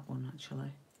backing on that one, actually.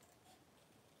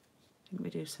 I think we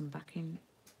do some backing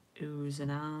oohs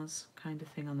and ahs kind of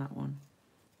thing on that one.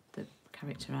 The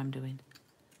character I'm doing.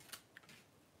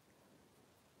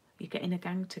 You're getting a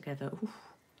gang together. Oof.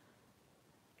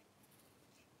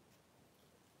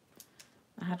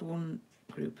 I had one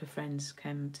group of friends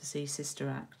came to see Sister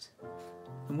Act,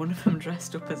 and one of them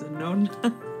dressed up as a nun.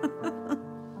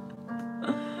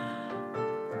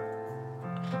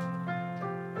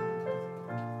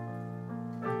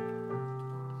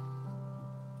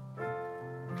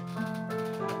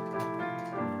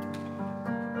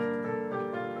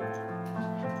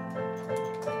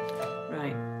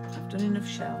 Right, I've done enough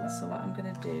shells, so what I'm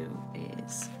going to do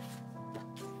is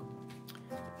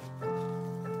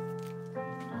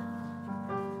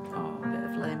a bit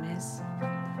of Les Mis.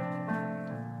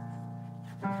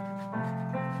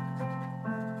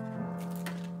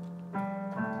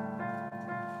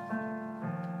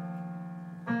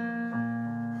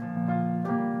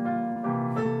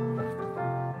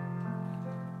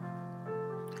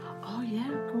 Oh yeah,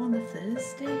 go on the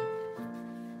Thursday.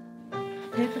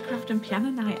 Papercraft and piano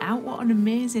night out. What an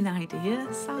amazing idea,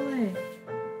 Sally.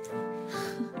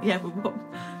 Yeah, but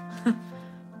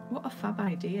what a fab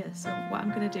idea. So what I'm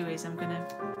going to do is I'm going to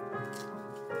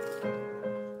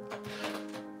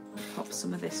pop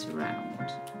some of this around.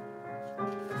 I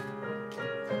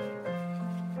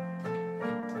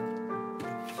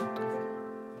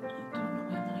don't know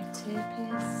where my tape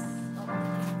is. Oh,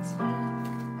 it's here.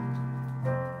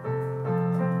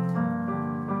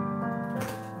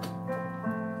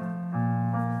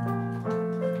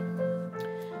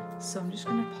 So I'm just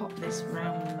going to pop this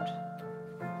round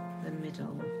the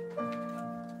middle.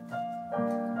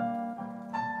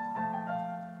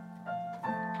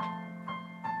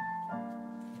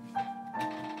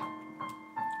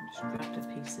 I just grabbed a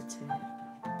piece of tape.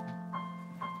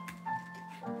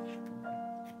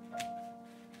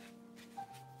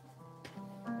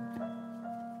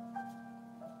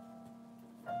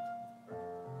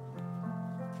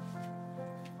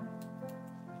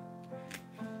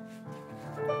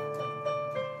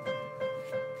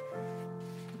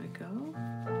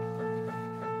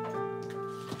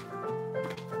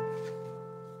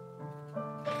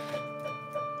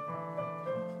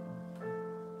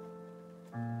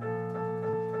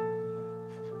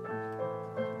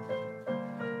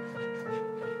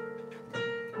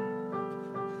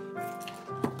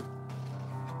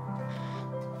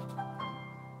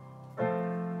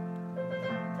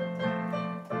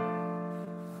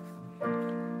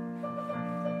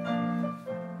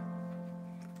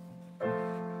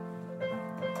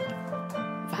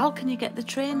 Val, can you get the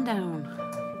train down?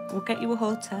 We'll get you a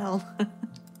hotel.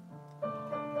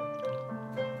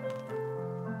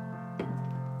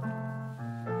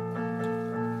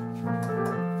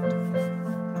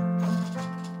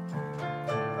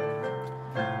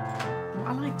 What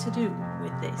I like to do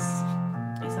with this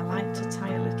is I like to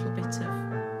tie a little bit of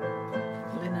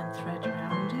linen thread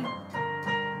around it.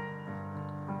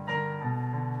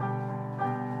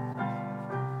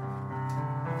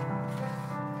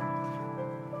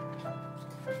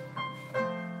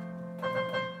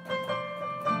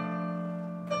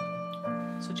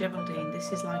 So Geraldine,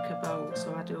 this is like a bow,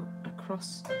 so I do a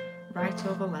cross right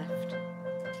over left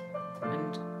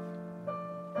and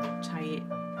tie it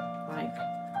like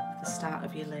the start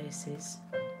of your laces,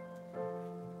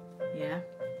 yeah,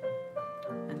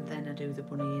 and then I do the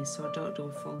bunny ears, so I don't do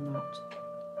a full knot,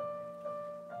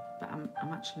 but I'm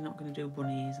actually not going to do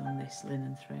bunny ears on this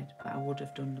linen thread, but I would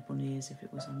have done the bunny ears if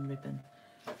it was on ribbon.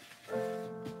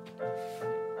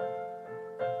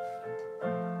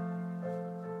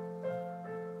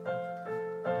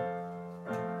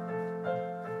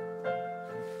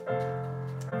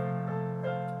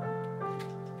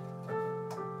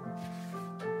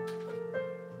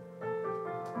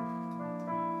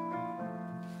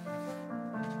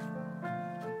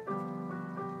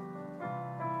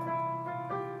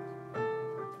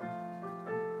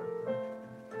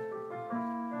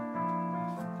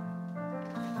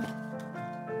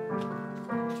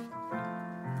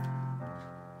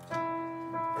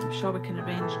 I'm sure we can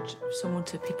arrange someone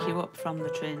to pick you up from the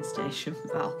train station,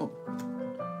 Val.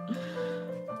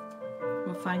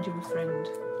 We'll find you a friend,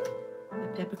 a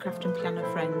papercraft and piano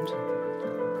friend.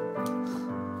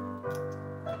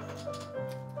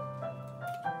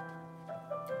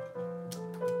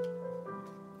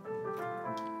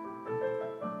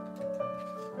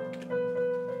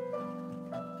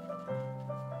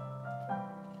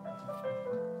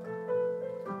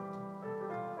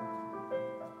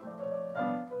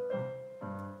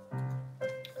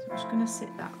 going to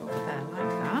sit that over there like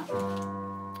that.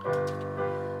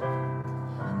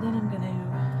 And then I'm going to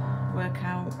work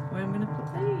out where I'm going to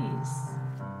put these.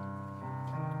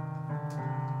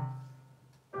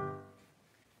 Oh,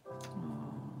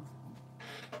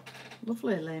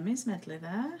 lovely Les Mis medley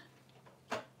there.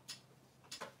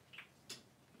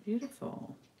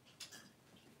 Beautiful.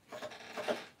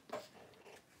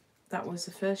 That was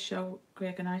the first show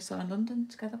Greg and I saw in London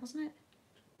together, wasn't it?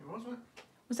 It was it?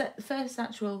 Was that the first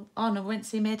actual... Oh no, we went to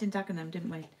see Made in Dagenham, didn't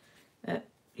we?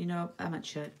 You know,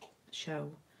 amateur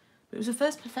show. But it was the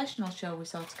first professional show we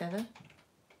saw together.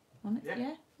 Wasn't it?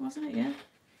 Yeah, wasn't it? Yeah.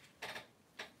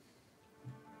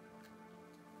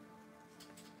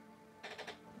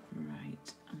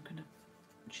 Right, I'm going to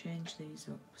change these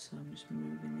up, so I'm just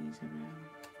moving these around.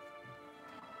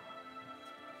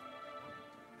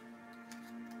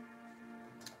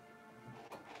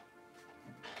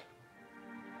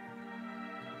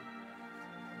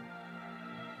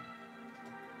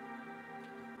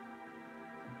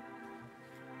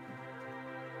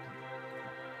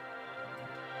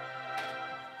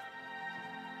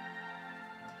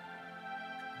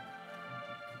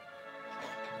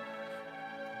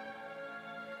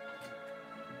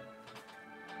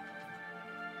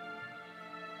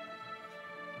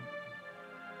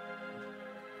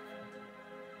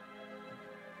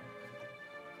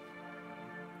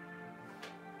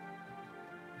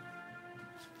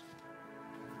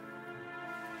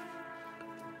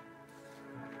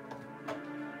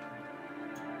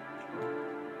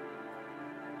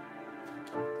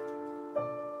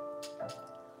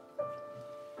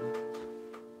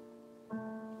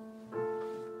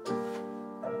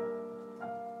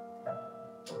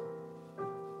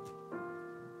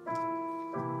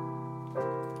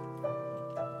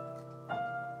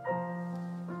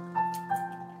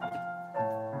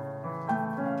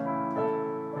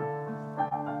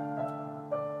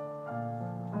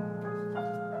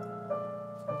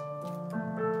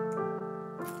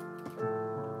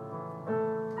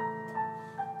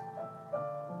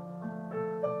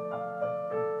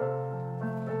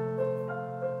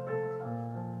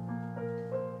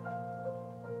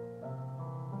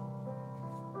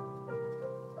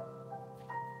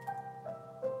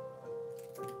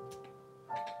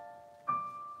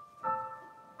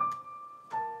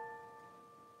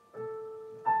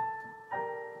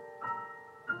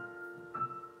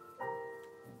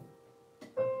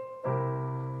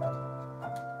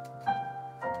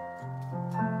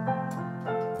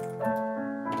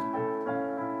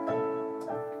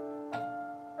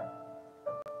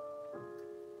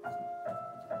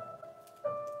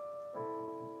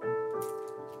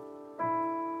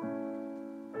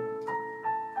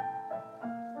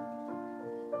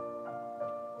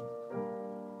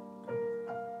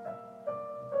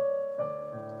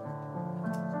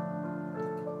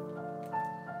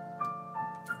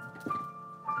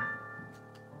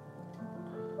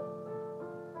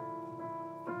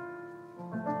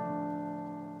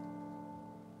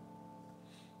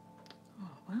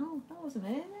 Was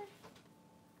amazing.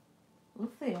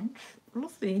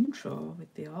 Love the intro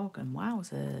with the organ.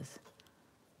 Wowzers.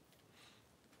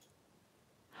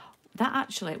 That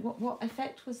actually, what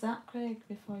effect was that, Craig?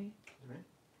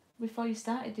 Before you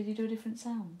started, did you do a different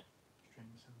sound?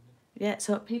 Yeah.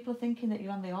 So people are thinking that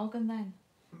you're on the organ then.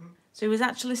 Mm-hmm. So he was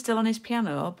actually still on his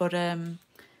piano, but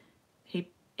he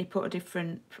put a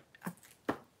different.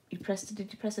 Did you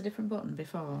press a different button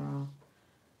before? Or?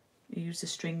 You used the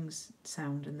strings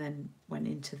sound and then went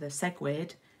into the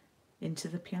segued into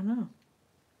the piano.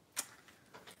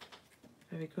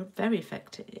 Very good, very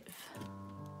effective.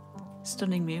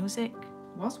 Stunning music.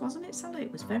 Wasn't it, Sally?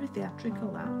 It was very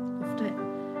theatrical, that. Loved it.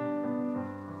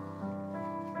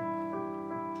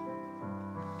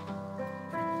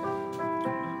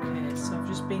 Okay, so I've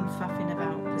just been faffing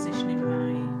about positioning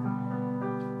my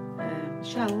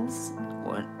shells.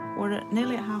 We're at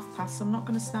nearly at past, so I'm not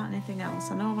going to start anything else.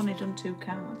 I know I've only done 2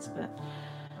 cards, but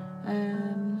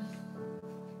I'm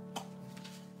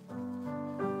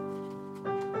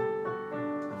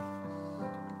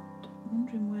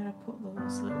wondering where I put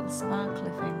those little sparkly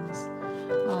things.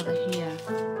 Oh, they're here.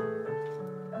 I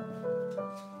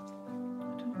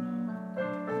don't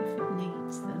know if it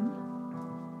needs them.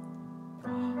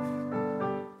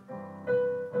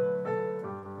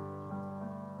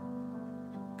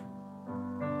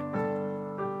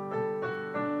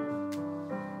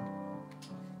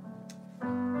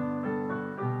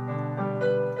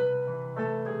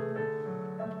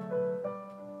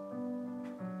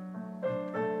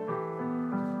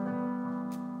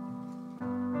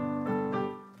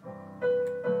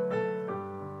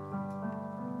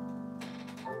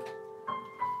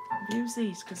 use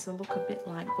these because they look a bit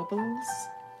like bubbles.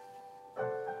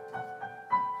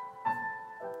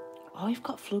 Oh, you've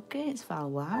got floodgates, Val,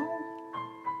 wow.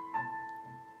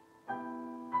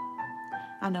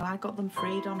 I know, I got them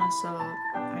free, Donna, so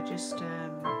I just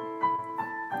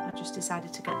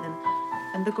decided to get them.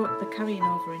 And they're carrying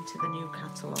over into the new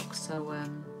catalogue, so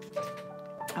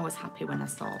I was happy when I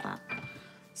saw that.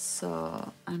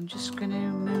 So I'm just going to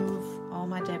move all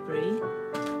my debris.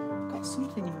 Got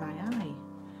something in my eye.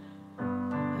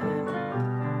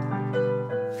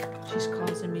 She's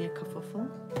causing me a kerfuffle.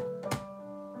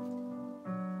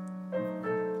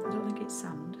 I don't think it's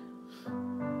sand. I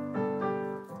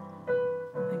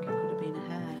think it could have been a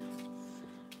hair.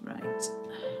 Right.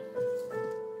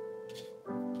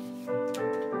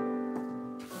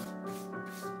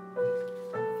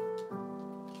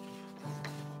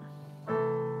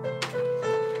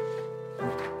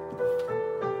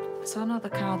 So I know the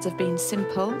cards have been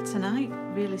simple tonight,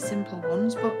 really simple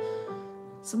ones, but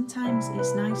sometimes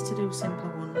it's nice to do simple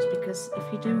ones because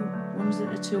if you do ones that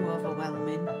are too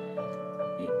overwhelming,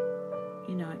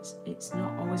 it's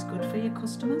not always good for your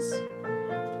customers.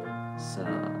 So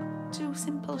 2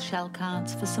 simple shell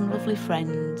cards for some lovely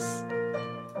friends.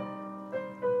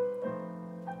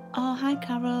 Oh, hi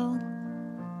Carol.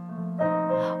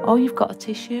 Oh, you've got a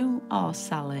tissue? Oh,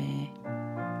 Sally.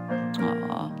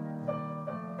 Oh.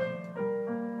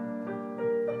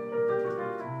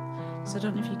 So I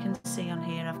don't know if you can see on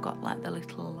here, I've got like the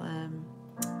little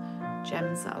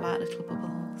gems that are like little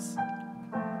bubbles.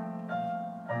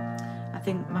 I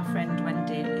think my friend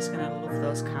Wendy is going to love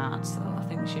those cards, so I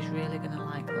think she's really going to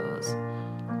like those.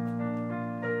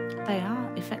 They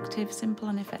are effective, simple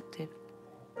and effective.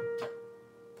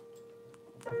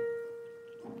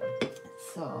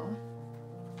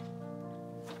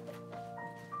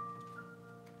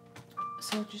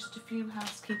 So just a few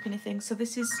housekeeping things. So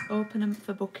this is open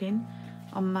for booking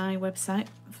on my website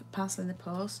for Parcel in the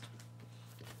Post.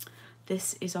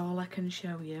 This is all I can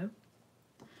show you,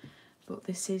 but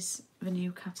this is the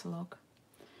new catalogue.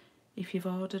 If you've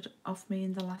ordered off me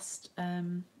in the last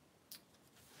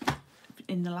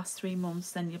 3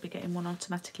 months, then you'll be getting one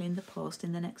automatically in the post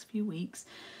in the next few weeks.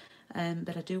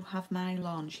 But I do have my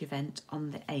launch event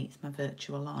on the 8th, my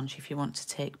virtual launch, if you want to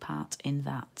take part in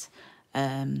that.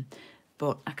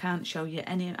 But I can't show you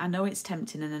any. I know it's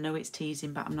tempting and I know it's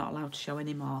teasing, but I'm not allowed to show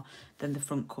any more than the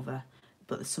front cover.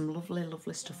 But there's some lovely,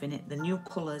 lovely stuff in it. The new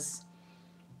colours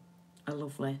are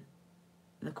lovely.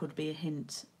 There could be a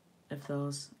hint of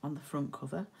those on the front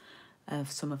cover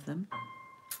of some of them.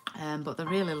 But they're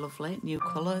really lovely, new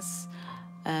colours.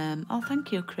 Oh,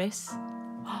 thank you, Chris.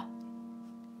 Oh,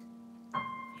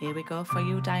 here we go for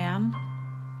you, Diane.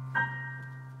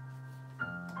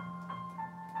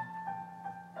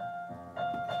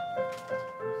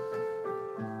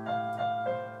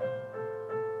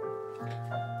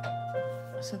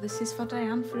 So this is for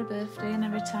Diane for a birthday and a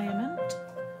retirement.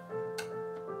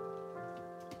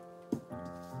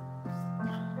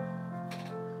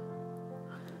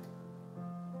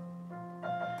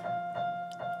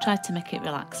 Tried to make it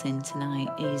relaxing tonight,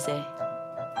 easy.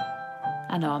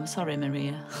 I know, I'm sorry,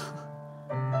 Maria.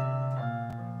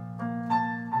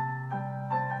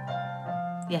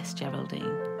 Yes,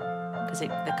 Geraldine, because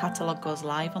the catalogue goes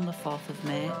live on the 4th of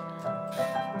May.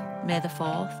 May the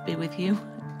 4th be with you.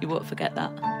 You won't forget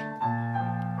that.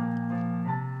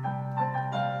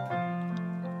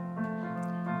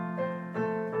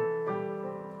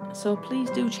 So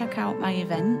please do check out my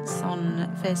events on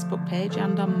Facebook page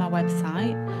and on my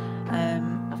website.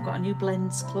 I've got a new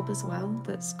blends club as well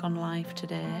that's gone live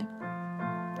today.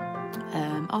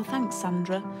 Oh, thanks,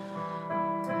 Sandra.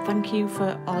 Thank you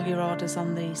for all your orders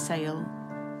on the sale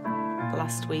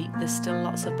last week. There's still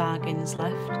lots of bargains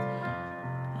left.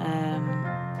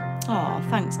 Oh,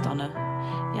 thanks, Donna.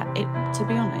 Yeah, to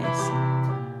be honest,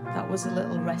 that was a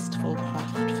little restful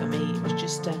craft for me. It was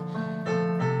just a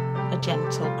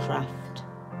gentle craft.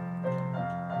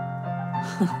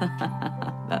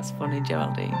 That's funny,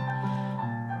 Geraldine.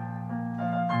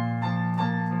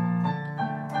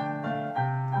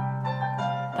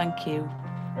 Thank you.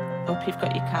 Hope you've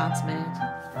got your cards made.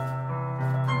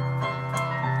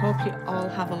 Hope you all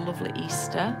have a lovely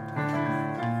Easter.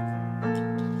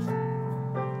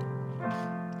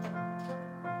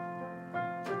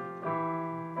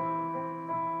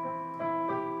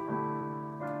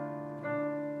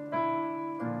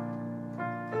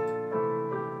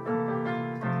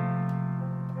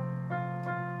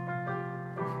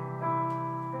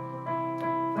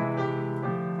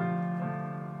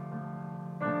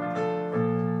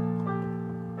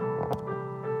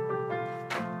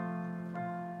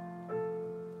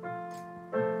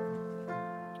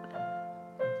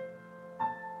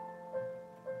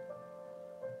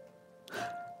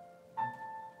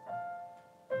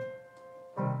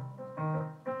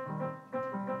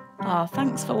 Oh,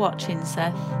 thanks for watching,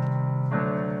 Seth.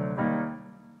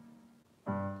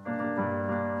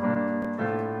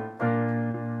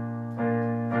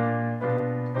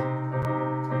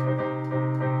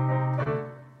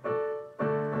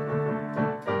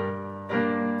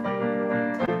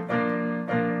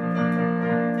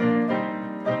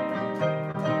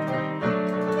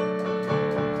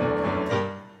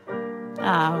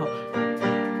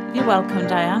 Oh, you're welcome,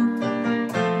 Diane.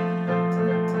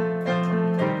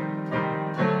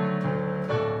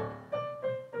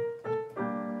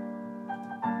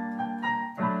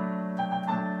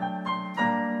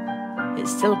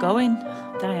 It's still going,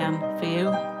 Diane, for you.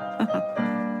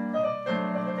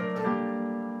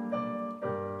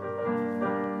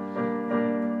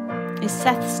 Is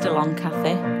Seth still on,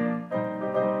 Kathy?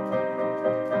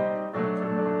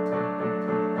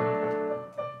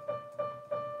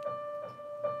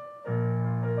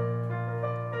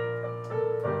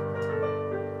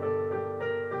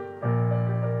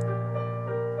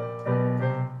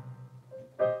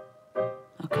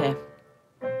 Okay.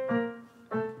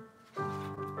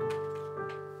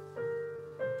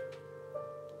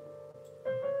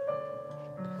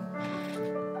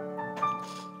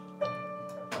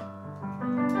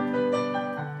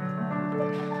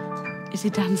 Is he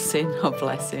dancing? Oh,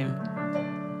 bless him.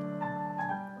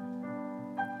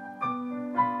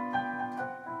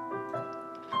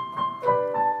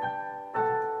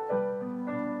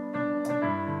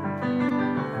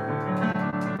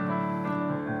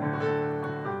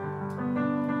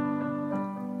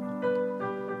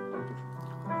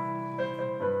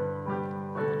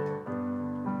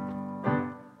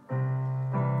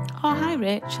 Oh, hi,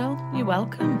 Rachel. You're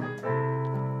welcome.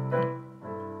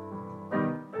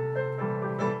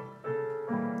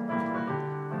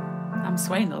 I'm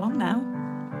swaying along now.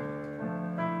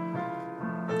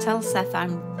 Tell Seth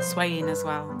I'm swaying as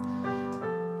well.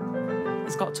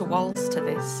 He's got to waltz to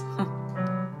this.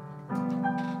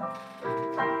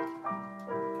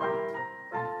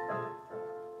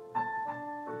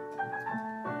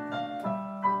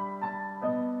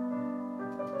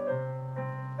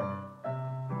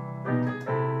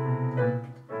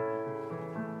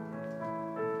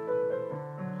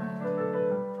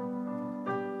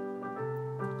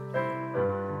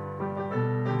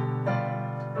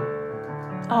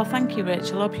 Oh, thank you,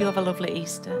 Rachel. Hope you have a lovely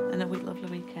Easter and a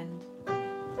lovely weekend.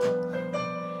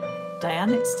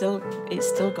 Diane, it's still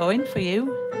going for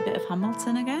you. A bit of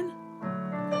Hamilton again.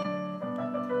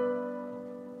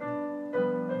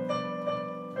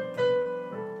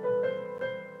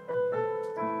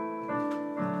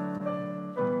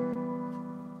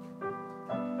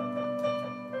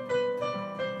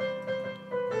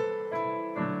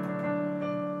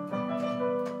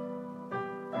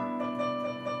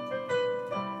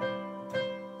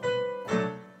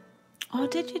 Oh,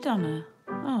 did you, Donna?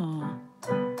 Oh.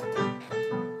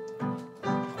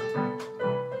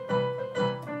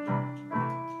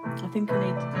 I think I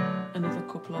need another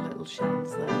couple of little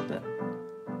shells there, but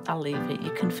I'll leave it.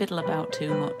 You can fiddle about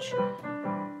too much.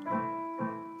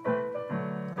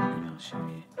 And I'll show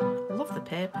you. I love the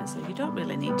paper, so you don't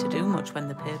really need to do much when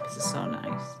the papers are so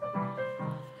nice.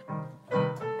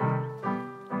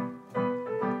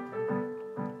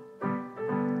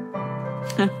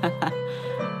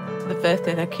 The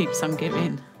birthday that keeps on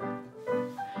giving.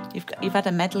 You've had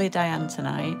a medley, Diane,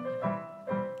 tonight.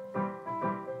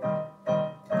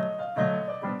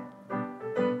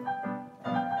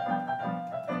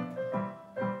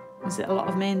 Was it a lot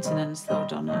of maintenance though,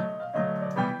 Donna?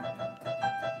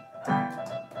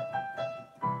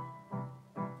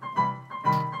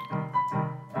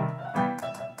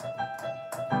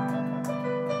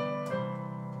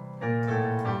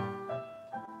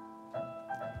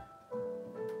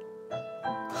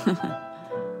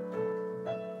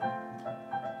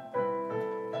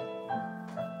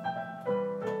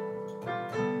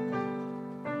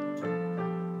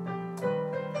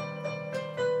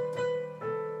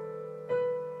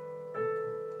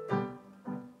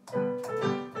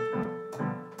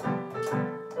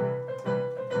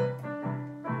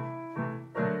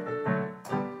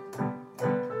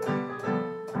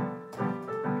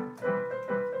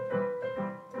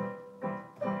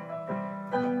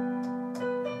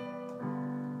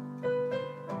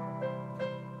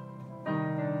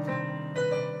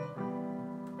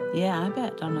 Yeah, I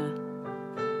bet, Donna.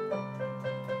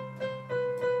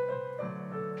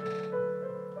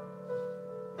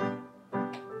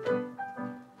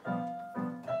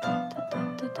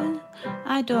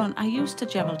 I don't. I used to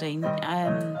Geraldine.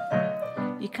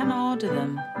 You can order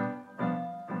them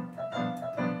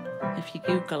if you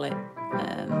Google it.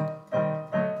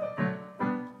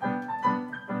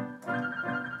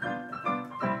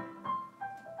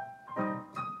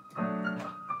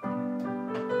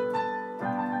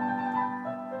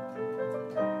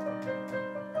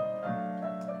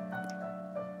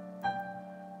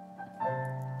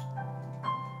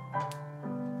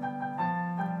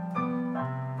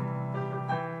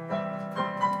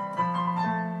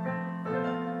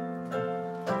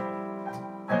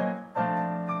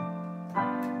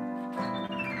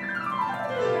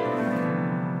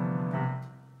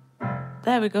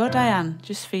 There we go, Diane,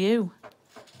 just for you.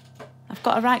 I've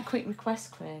got a right quick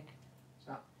request, Craig. What's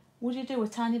that? Would you do a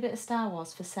tiny bit of Star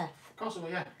Wars for Seth? Of course I will,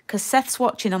 yeah. Because Seth's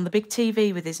watching on the big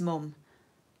TV with his mum.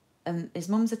 And his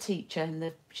mum's a teacher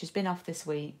and she's been off this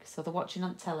week, so they're watching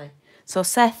on telly. So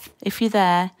Seth, if you're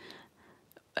there,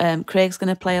 Craig's going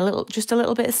to play just a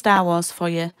little bit of Star Wars for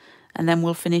you, and then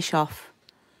we'll finish off.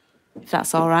 If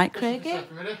that's all right, Craigie?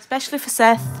 Especially for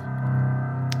Seth.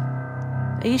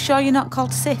 Are you sure you're not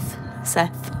called Sith,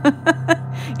 Seth?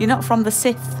 You're not from the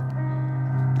Sith.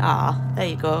 Ah, there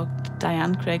you go.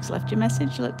 Diane, Craig's left your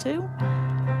message, look too.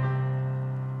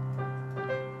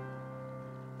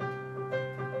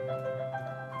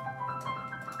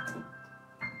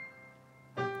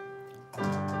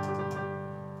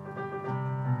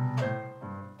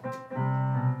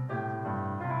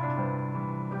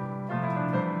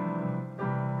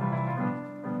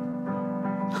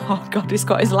 Oh God, he's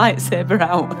got his lightsaber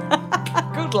out.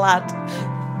 Good lad.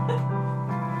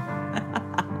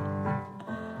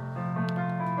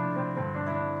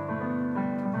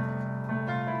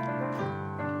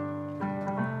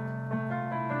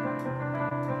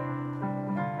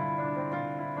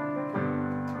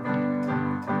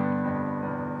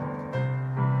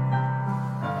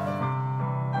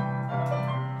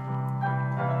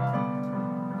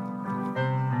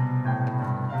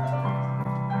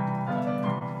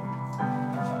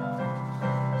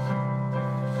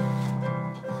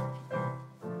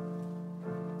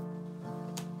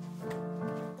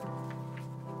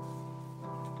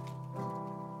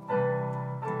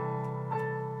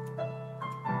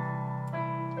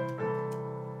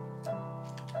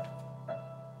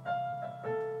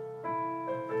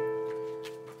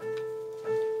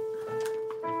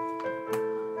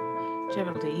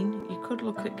 Geraldine, you could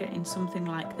look at getting something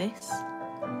like this,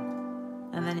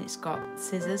 and then it's got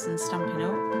scissors and Stampin'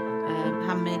 Up,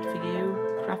 handmade for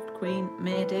you, Craft Queen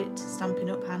made it, Stampin'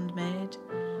 Up handmade,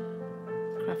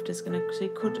 Crafter's gonna, so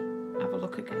you could have a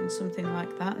look at getting something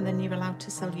like that, and then you're allowed to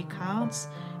sell your cards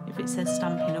if it says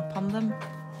Stampin' Up on them.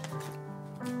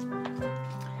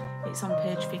 It's on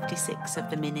page 56 of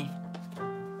the mini.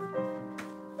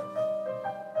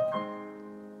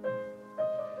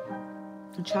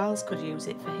 And Charles could use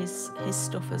it for his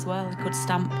stuff as well. He could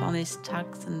stamp on his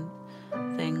tags and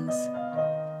things.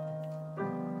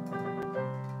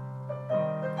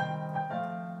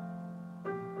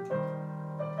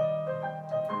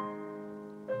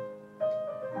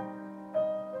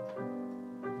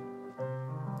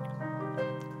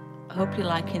 I hope you're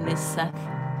liking this, Seth.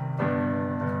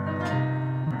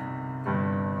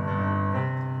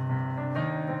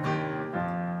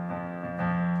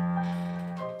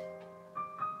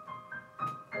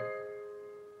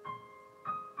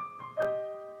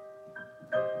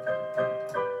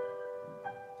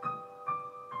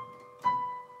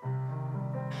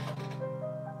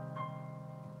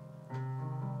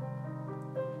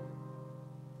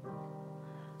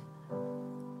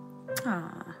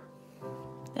 Ah,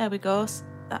 there we go.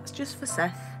 That's just for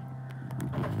Seth.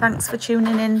 Thanks for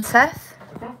tuning in, Seth.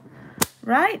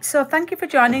 Right, so thank you for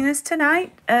joining us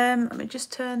tonight. Let me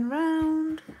just turn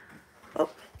around.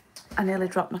 Oh, I nearly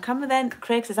dropped my camera then.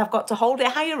 Craig says I've got to hold it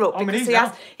higher up because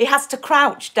he has to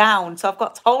crouch down, so I've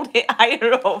got to hold it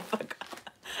higher up.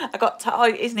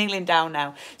 Oh, he's kneeling down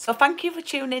now. So thank you for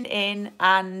tuning in,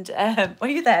 and were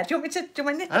you there? Do you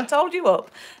want me to hold you up?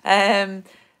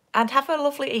 And have a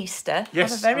lovely Easter.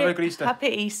 Yes, have a very good Easter. Happy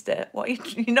Easter. What,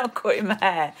 you're not cutting my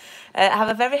hair. Have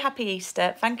a very happy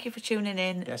Easter. Thank you for tuning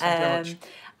in. Yes, thank you very much.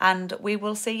 And we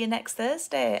will see you next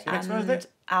Thursday. See you next Thursday.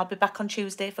 I'll be back on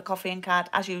Tuesday for coffee and card,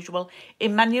 as usual,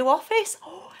 in my new office.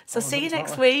 So see you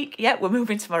next week. Yeah, we're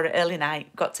moving tomorrow early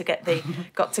night. Got to get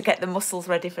the muscles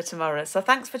ready for tomorrow. So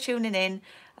thanks for tuning in.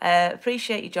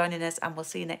 Appreciate you joining us, and we'll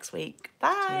see you next week.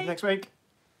 Bye. See you next week.